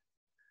back,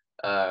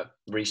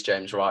 Reece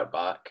James right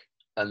back,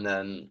 and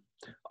then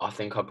I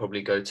think I'd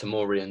probably go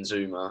Tomori and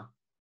Zuma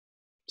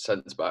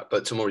centre back.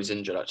 But Tomori's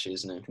injured actually,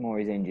 isn't he?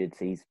 Tomori's injured,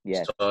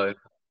 so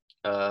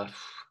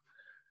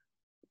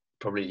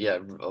probably I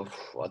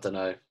don't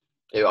know.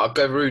 I'd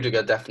go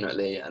Rudiger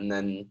definitely, and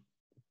then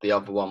the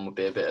other one would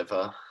be a bit of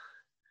a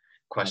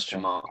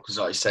question mark, because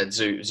like I said,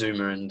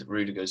 Zuma and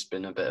Rudiger's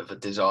been a bit of a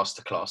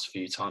disaster class a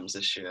few times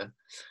this year.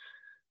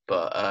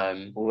 But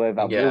although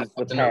that was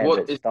the I don't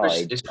know,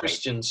 is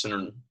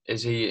Christensen,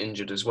 is he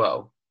injured as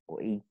well?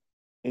 he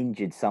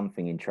injured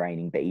something in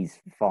training, but he's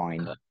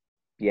fine. Okay.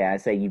 Yeah,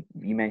 so you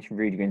mentioned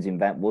Rudiger and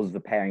Zimbabwe was the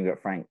pairing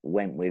that Frank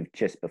went with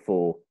just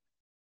before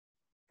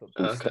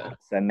football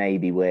starts. So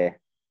maybe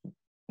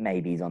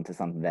he's onto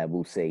something there.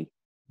 We'll see.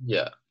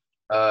 Yeah.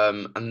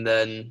 And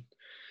then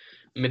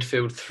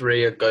midfield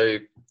three, I'd go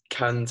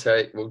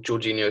Kante. Well,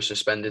 Jorginho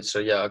suspended, so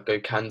yeah, I'd go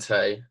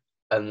Kante,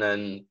 and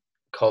then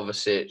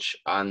Kovacic,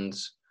 and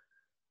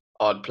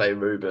I'd play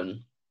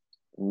Ruben.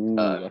 Ooh,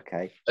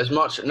 okay. As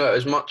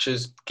much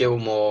as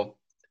Gilmore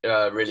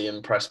really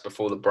impressed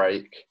before the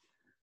break,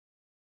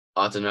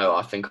 I don't know.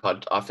 I think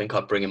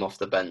I'd bring him off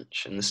the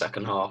bench in the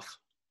second half.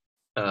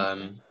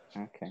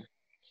 Okay.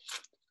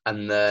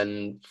 And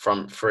then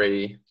front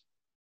three,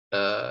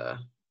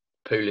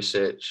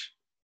 Pulisic,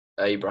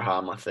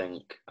 Abraham, I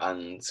think,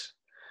 and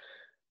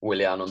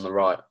Willian on the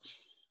right.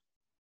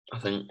 I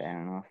think.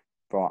 Fair enough.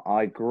 Right,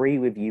 I agree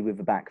with you with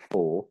the back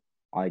four.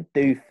 I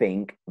do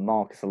think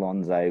Marcus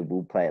Alonso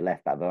will play at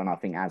left back, though, and I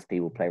think Aspi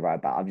will play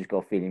right back. I've just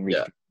got a feeling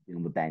Reece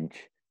on the bench,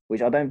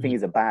 which I don't think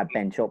is a bad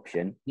bench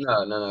option.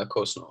 No, of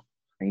course not.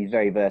 And he's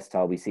very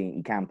versatile. We've seen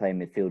he can play in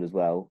midfield as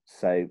well,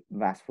 so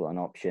that's an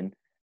option.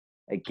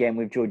 Again,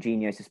 with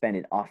Jorginho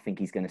suspended, I think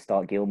he's going to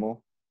start Gilmore,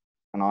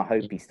 and I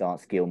hope he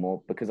starts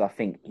Gilmore because I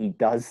think he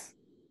does.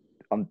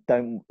 I'm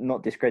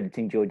not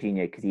discrediting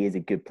Jorginho because he is a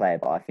good player,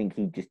 but I think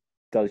he just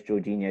does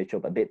Jorginho's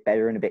job a bit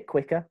better and a bit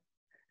quicker,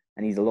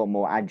 and he's a lot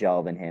more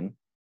agile than him.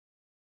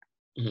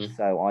 Mm-hmm.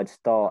 So I'd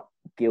start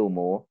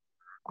Gilmore.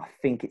 I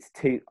think it's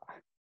too.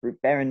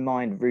 Bear in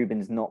mind,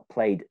 Ruben's not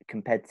played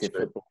competitive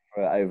football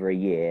for over a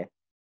year.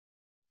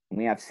 And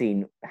we have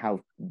seen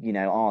how,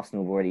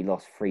 Arsenal have already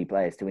lost 3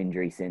 players to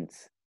injury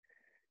since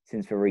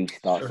the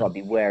restart. So I'd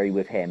be wary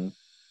with him.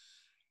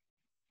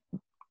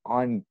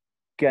 I'm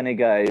going to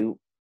go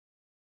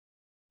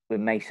with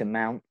Mason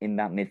Mount in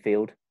that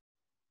midfield.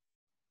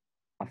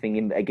 I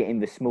think against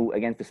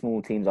the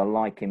small teams, I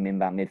like him in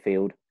that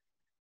midfield.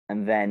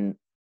 And then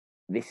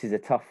this is a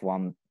tough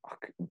one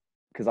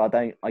because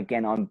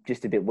I'm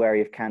just a bit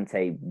wary of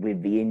Kante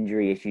with the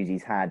injury issues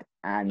he's had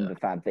and the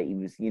fact that he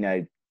was,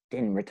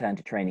 didn't return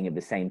to training at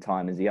the same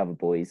time as the other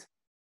boys.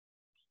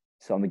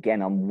 So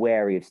I'm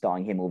wary of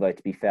starting him, although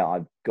to be fair,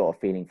 I've got a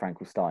feeling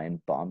Frank will start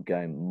him, but I'm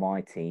going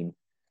my team.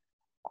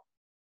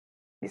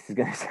 This is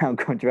going to sound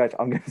controversial.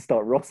 I'm going to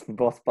start Ross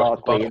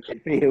Barkley in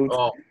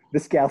midfield, the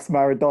Scouse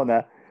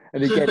Maradona.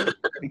 And again,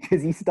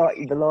 because he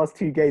started the last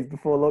 2 games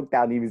before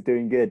lockdown, he was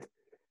doing good.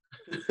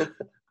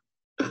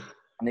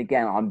 And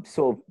again, I'm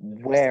sort of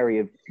wary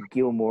of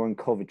Gilmore and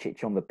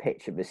Kovacic on the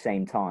pitch at the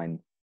same time.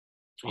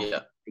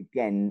 Yeah.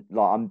 Again,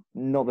 I'm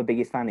not the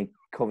biggest fan of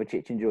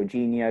Kovacic and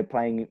Jorginho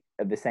playing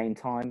at the same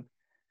time.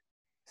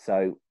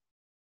 So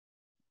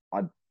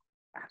I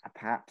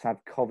perhaps have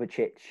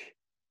Kovacic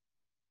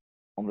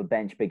on the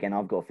bench. But again,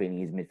 I've got a feeling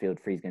his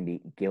midfield three is going to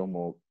be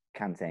Gilmore,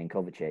 Kante and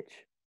Kovacic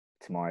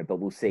tomorrow. But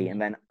we'll see.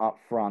 And then up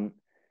front,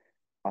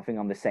 I think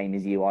I'm the same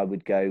as you. I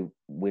would go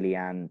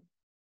Willian,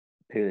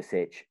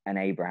 Pulisic and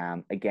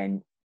Abraham.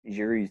 Again,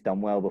 Giroud's done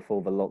well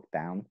before the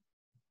lockdown.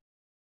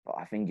 But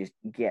I think just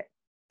get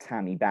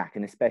Tammy back,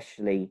 and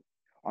especially,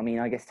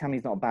 I guess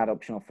Tammy's not a bad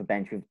option off the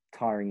bench with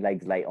tiring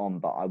legs late on,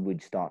 but I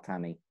would start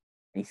Tammy.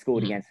 He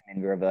scored against him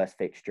in the reverse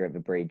fixture at the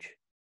Bridge.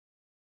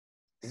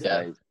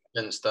 So,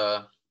 against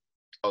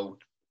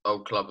old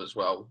club as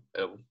well.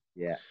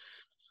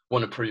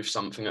 Want to prove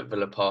something at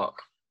Villa Park.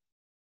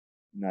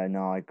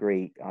 No, I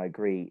agree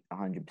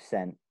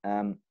 100%.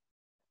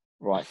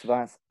 Right, so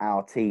that's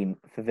our team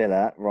for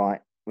Villa.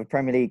 Right, the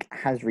Premier League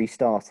has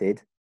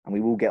restarted, and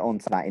we will get on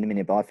to that in a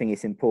minute, but I think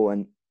it's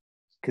important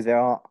because there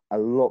are a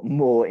lot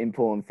more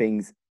important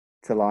things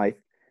to life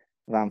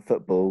than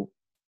football,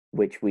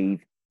 which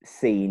we've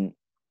seen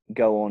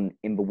go on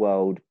in the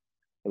world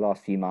the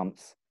last few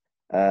months.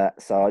 So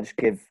I'll just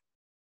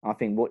I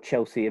think what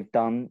Chelsea have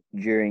done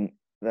during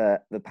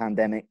the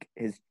pandemic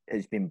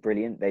has been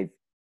brilliant.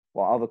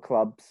 While other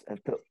clubs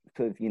have put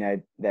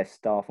their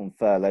staff on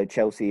furlough,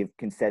 Chelsea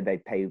have said they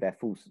pay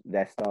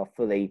their staff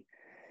fully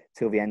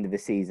till the end of the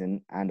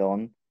season and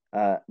on.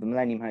 The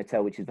Millennium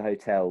Hotel, which is the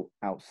hotel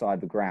outside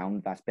the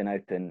ground, that's been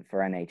open for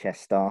NHS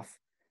staff.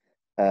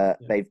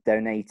 They've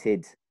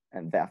donated,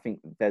 and I think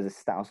there's a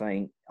stat or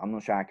something, I'm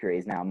not sure how accurate it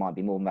is now, it might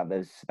be more than that.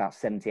 There's about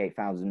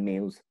 78,000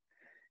 meals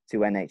to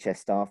NHS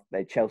staff.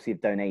 Chelsea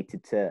have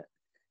donated to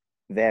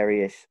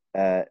various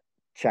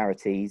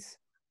charities.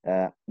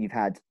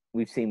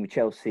 We've seen with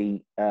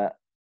Chelsea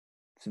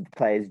some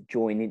players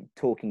join in,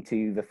 talking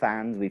to the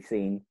fans. We've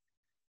seen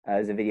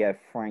there's a video of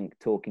Frank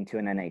talking to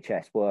an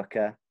NHS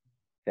worker.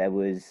 There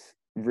was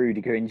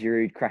Rudiger and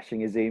Giroud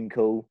crashing a Zoom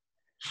call,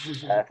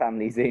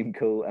 family Zoom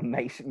call, and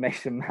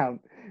Mason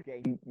Mount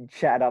getting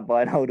chatted up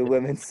by an older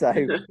woman. So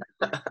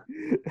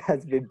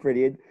that's been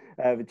brilliant.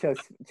 The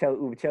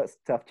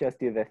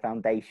Chelsea with their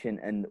foundation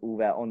and all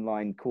their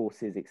online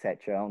courses,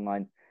 etc.,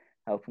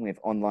 helping with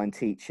online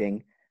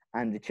teaching.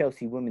 And the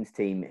Chelsea women's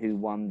team, who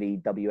won the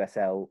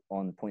WSL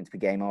on points per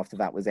game after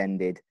that was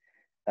ended,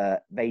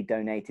 they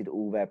donated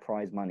all their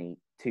prize money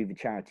to the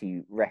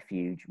charity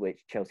Refuge, which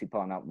Chelsea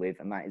partnered up with.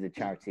 And that is a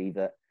charity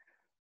that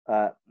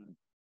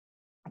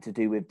to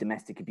do with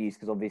domestic abuse,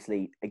 because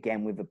obviously,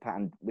 again, with a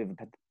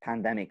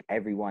pandemic,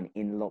 everyone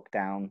in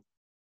lockdown,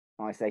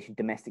 isolation,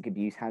 domestic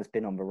abuse has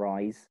been on the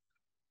rise.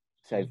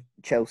 So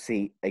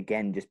Chelsea,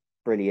 again, just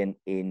brilliant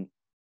in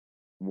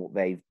what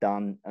they've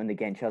done. And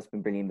again, Chelsea have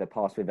been brilliant in the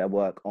past with their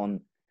work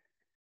on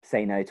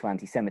Say No to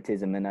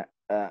Anti-Semitism, and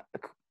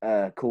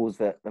a cause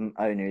that the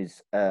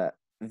owners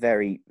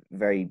very,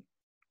 very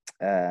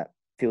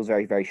feels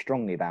very, very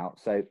strongly about.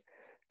 So,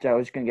 Joe, I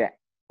was just going to get,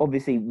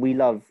 obviously, we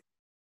love,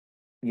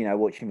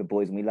 watching the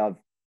boys, and we love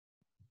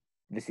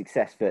the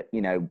success that,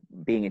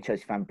 being a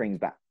Chelsea fan brings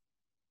back.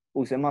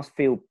 Also, it must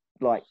feel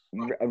like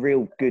a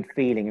real good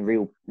feeling and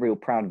real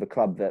proud of the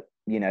club that,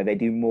 they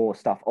do more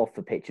stuff off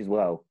the pitch as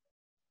well.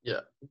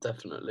 Yeah,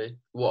 definitely.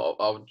 What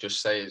I would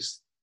just say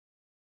is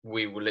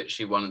we were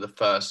literally one of the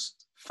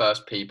first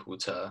people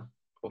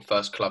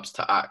first clubs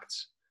to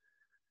act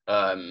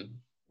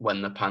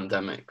when the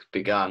pandemic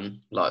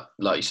began. Like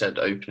you said,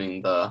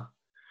 opening the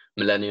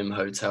Millennium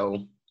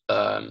Hotel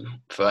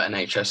for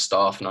NHS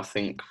staff, and I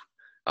think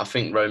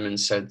Roman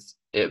said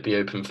it'd be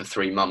open for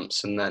 3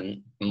 months and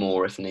then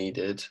more if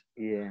needed.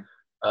 Yeah.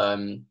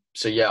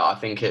 So yeah, I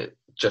think it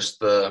just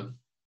the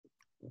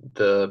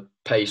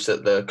pace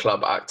that the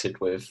club acted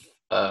with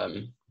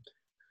to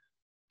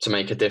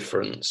make a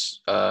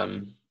difference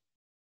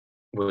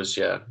was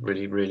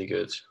really, really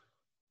good,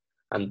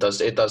 and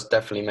it does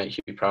definitely make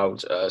you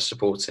proud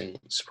supporting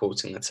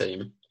the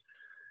team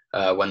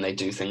when they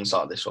do things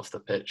like this off the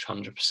pitch.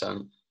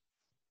 100%.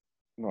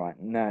 Right.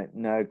 No,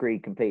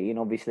 agreed completely. And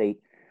obviously,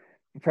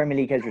 the Premier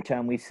League has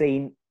returned. We've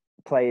seen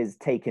players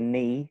take a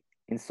knee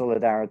in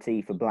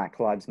solidarity for Black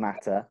Lives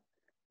Matter.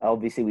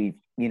 Obviously, we've,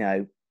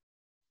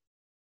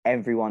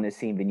 everyone has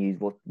seen the news,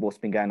 what's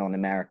been going on in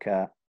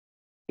America.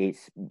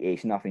 It's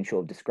nothing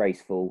short of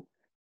disgraceful.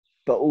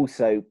 But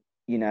also,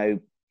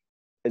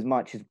 as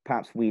much as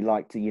perhaps we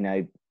like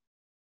to,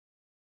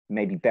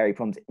 maybe bury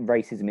problems,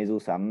 racism is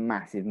also a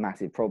massive,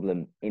 massive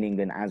problem in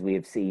England, as we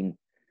have seen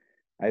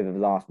over the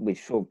last,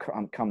 which sort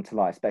of come to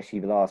light, especially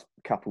the last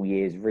couple of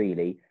years,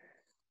 really.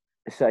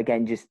 So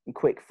again, just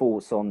quick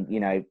thoughts on,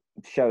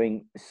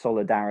 showing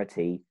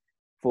solidarity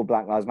for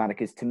Black Lives Matter,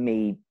 because to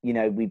me,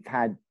 we've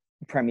had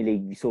Premier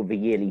League sort of the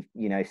yearly,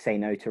 say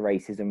no to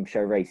racism,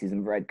 show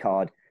racism, red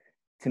card.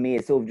 To me,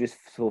 it sort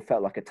of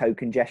felt like a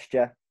token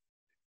gesture.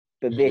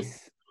 But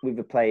this, with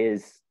the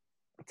players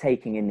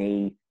taking a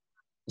knee,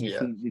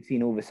 we've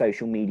seen all the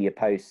social media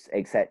posts,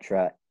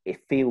 etc. It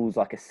feels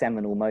like a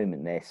seminal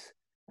moment, this,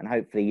 and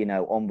hopefully,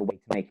 on the way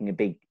to making a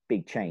big,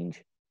 big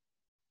change.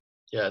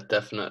 Yeah,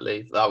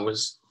 definitely. That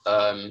was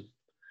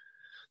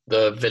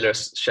the Villa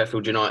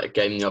Sheffield United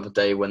game the other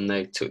day when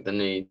they took the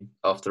knee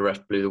after the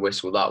ref blew the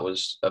whistle. That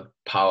was a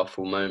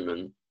powerful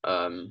moment.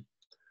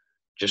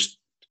 Just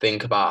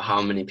think about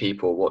how many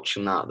people were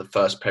watching that, the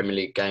first Premier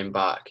League game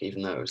back,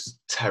 even though it was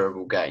a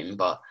terrible game,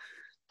 but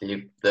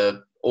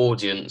the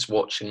audience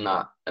watching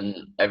that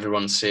and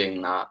everyone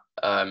seeing that,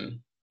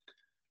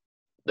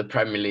 the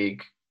Premier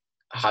League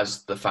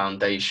has the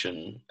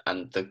foundation,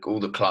 and all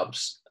the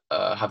clubs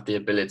have the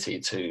ability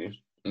to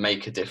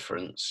make a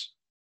difference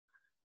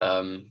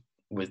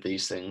with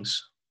these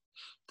things.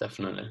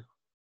 Definitely.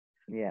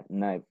 Yeah,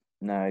 no,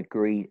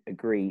 agree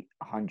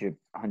 100%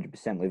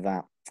 with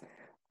that.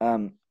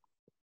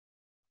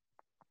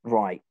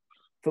 Right,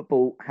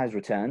 football has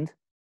returned.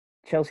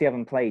 Chelsea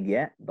haven't played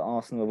yet, but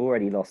Arsenal have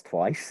already lost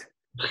twice.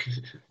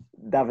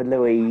 David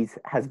Luiz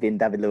has been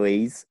David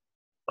Luiz.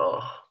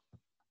 Oh.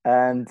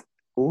 And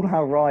all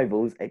our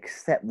rivals,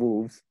 except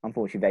Wolves,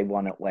 unfortunately they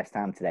won at West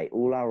Ham today,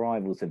 all our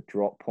rivals have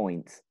dropped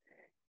points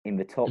in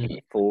the top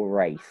 4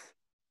 race.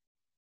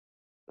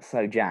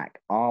 So, Jack,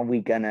 are we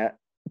going to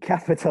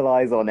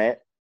capitalise on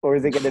it? Or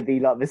is it going to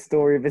be like the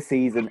story of the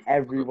season,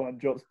 everyone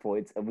drops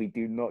points and we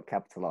do not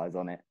capitalise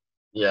on it?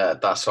 Yeah,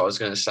 that's what I was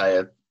going to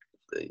say.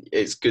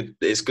 It's good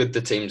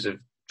the teams have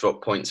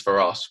dropped points for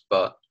us,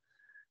 but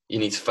you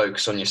need to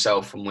focus on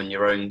yourself and win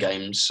your own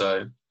games.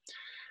 So,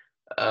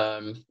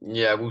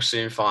 we'll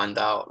soon find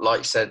out. Like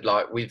you said,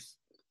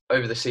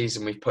 over the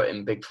season, we've put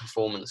in big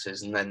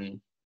performances and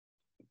then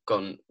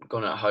gone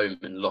at home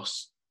and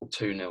lost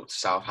 2-0 to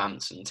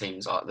Southampton,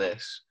 teams like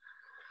this.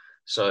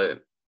 So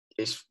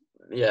it's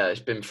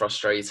been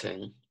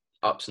frustrating,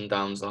 ups and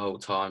downs the whole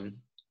time.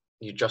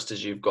 Just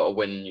as you've got a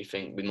win, you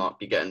think we might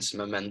be getting some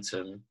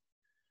momentum,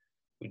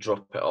 we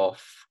drop it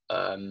off.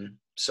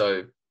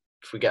 So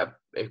if we get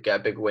a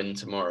big win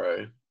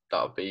tomorrow,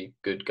 that'll be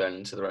good going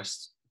into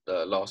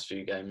the last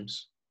few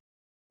games.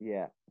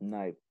 Yeah,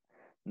 no,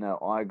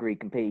 I agree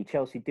completely.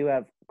 Chelsea do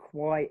have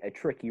quite a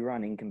tricky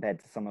running compared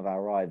to some of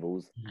our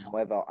rivals.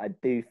 However, I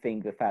do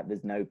think the fact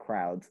there's no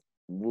crowds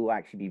will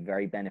actually be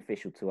very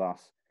beneficial to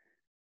us.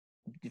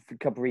 For a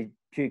couple of reasons,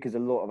 because a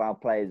lot of our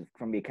players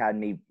from the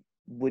academy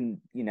wouldn't,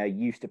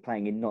 used to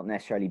playing in not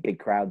necessarily big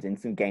crowds in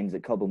some games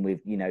at Cobham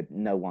with,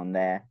 no one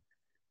there.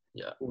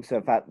 Yeah. Also,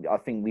 in fact, I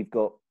think we've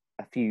got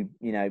a few,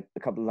 a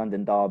couple of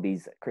London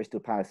derbies, Crystal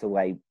Palace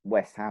away,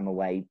 West Ham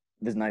away.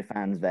 There's no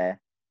fans there.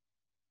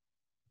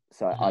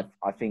 So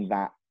I think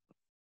that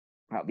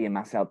That'll be a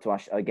massive help to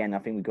us. Again, I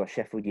think we've got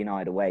Sheffield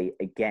United away.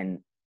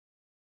 Again,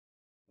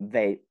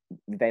 they've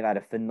had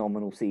a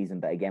phenomenal season,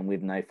 but again,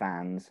 with no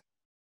fans,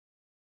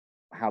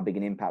 how big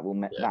an impact will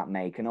that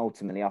make? And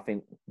ultimately, I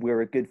think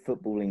we're a good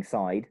footballing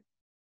side.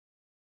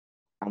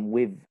 And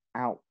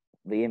without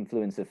the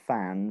influence of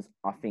fans,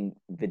 I think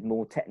the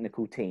more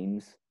technical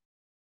teams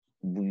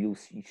you'll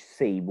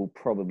see will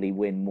probably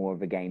win more of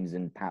the games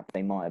than perhaps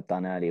they might have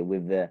done earlier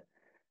with the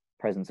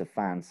presence of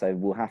fans. So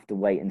we'll have to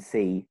wait and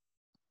see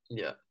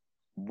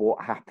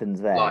what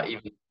happens there.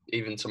 Like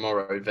even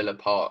tomorrow, Villa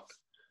Park,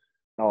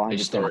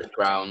 historic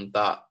ground,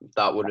 that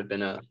would have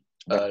been a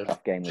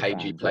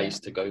cagey place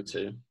to go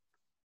to.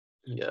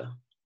 Yeah.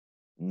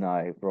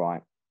 No,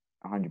 right.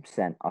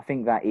 100%. I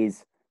think that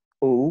is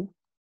all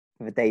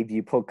for the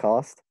debut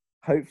podcast.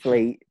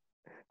 Hopefully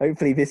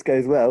this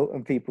goes well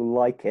and people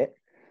like it.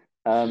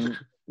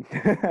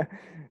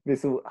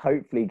 This will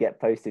hopefully get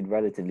posted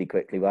relatively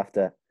quickly. We'll have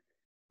to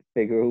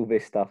figure all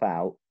this stuff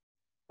out.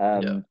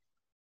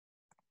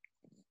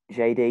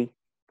 JD,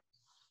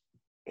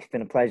 it's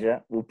been a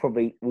pleasure.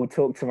 We'll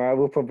talk tomorrow.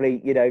 We'll probably,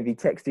 be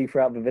texting you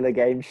throughout the Villa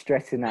game,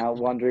 stressing out,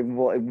 wondering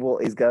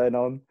what is going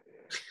on.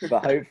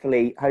 But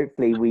hopefully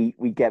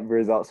we get the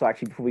results. So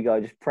actually, before we go,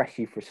 I'll just press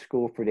you for a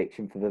score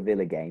prediction for the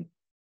Villa game.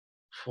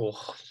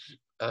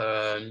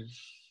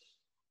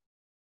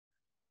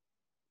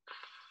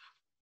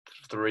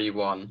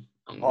 3-1.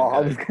 I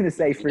was going to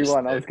say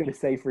 3-1.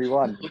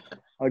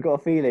 I've got a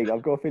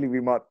feeling we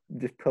might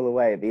just pull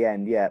away at the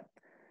end. Yeah.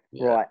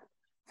 Right.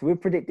 So we're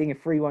predicting a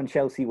 3-1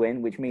 Chelsea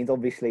win, which means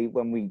obviously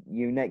when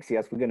you next see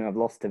us, we're going to have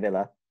lost to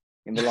Villa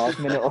in the last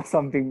minute or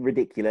something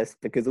ridiculous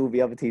because all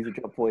the other teams have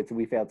dropped points and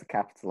we failed to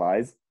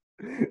capitalise.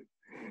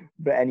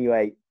 But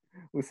anyway,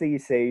 we'll see you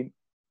soon.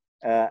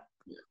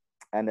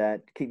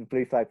 And keep the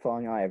blue flag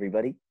flying high,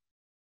 everybody.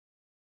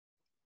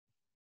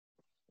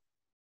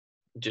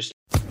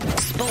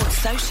 Sports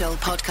Social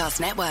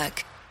Podcast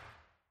Network.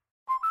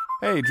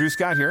 Hey, Drew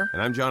Scott here,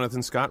 and I'm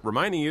Jonathan Scott,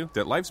 reminding you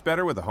that life's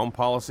better with a home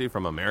policy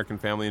from American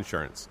Family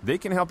Insurance. They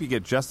can help you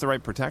get just the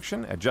right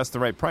protection at just the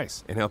right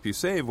price and help you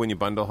save when you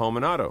bundle home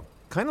and auto.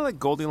 Kind of like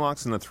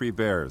Goldilocks and the Three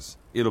Bears.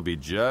 It'll be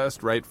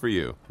just right for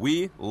you.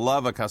 We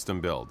love a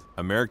custom build.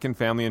 American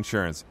Family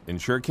Insurance.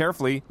 Insure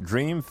carefully,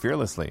 dream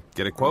fearlessly.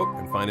 Get a quote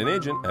and find an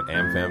agent at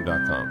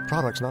amfam.com.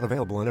 Products not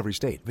available in every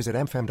state. Visit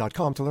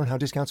amfam.com to learn how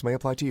discounts may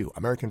apply to you.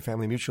 American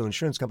Family Mutual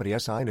Insurance Company,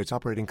 SI, and its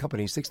operating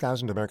company,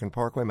 6000 American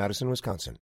Parkway, Madison, Wisconsin.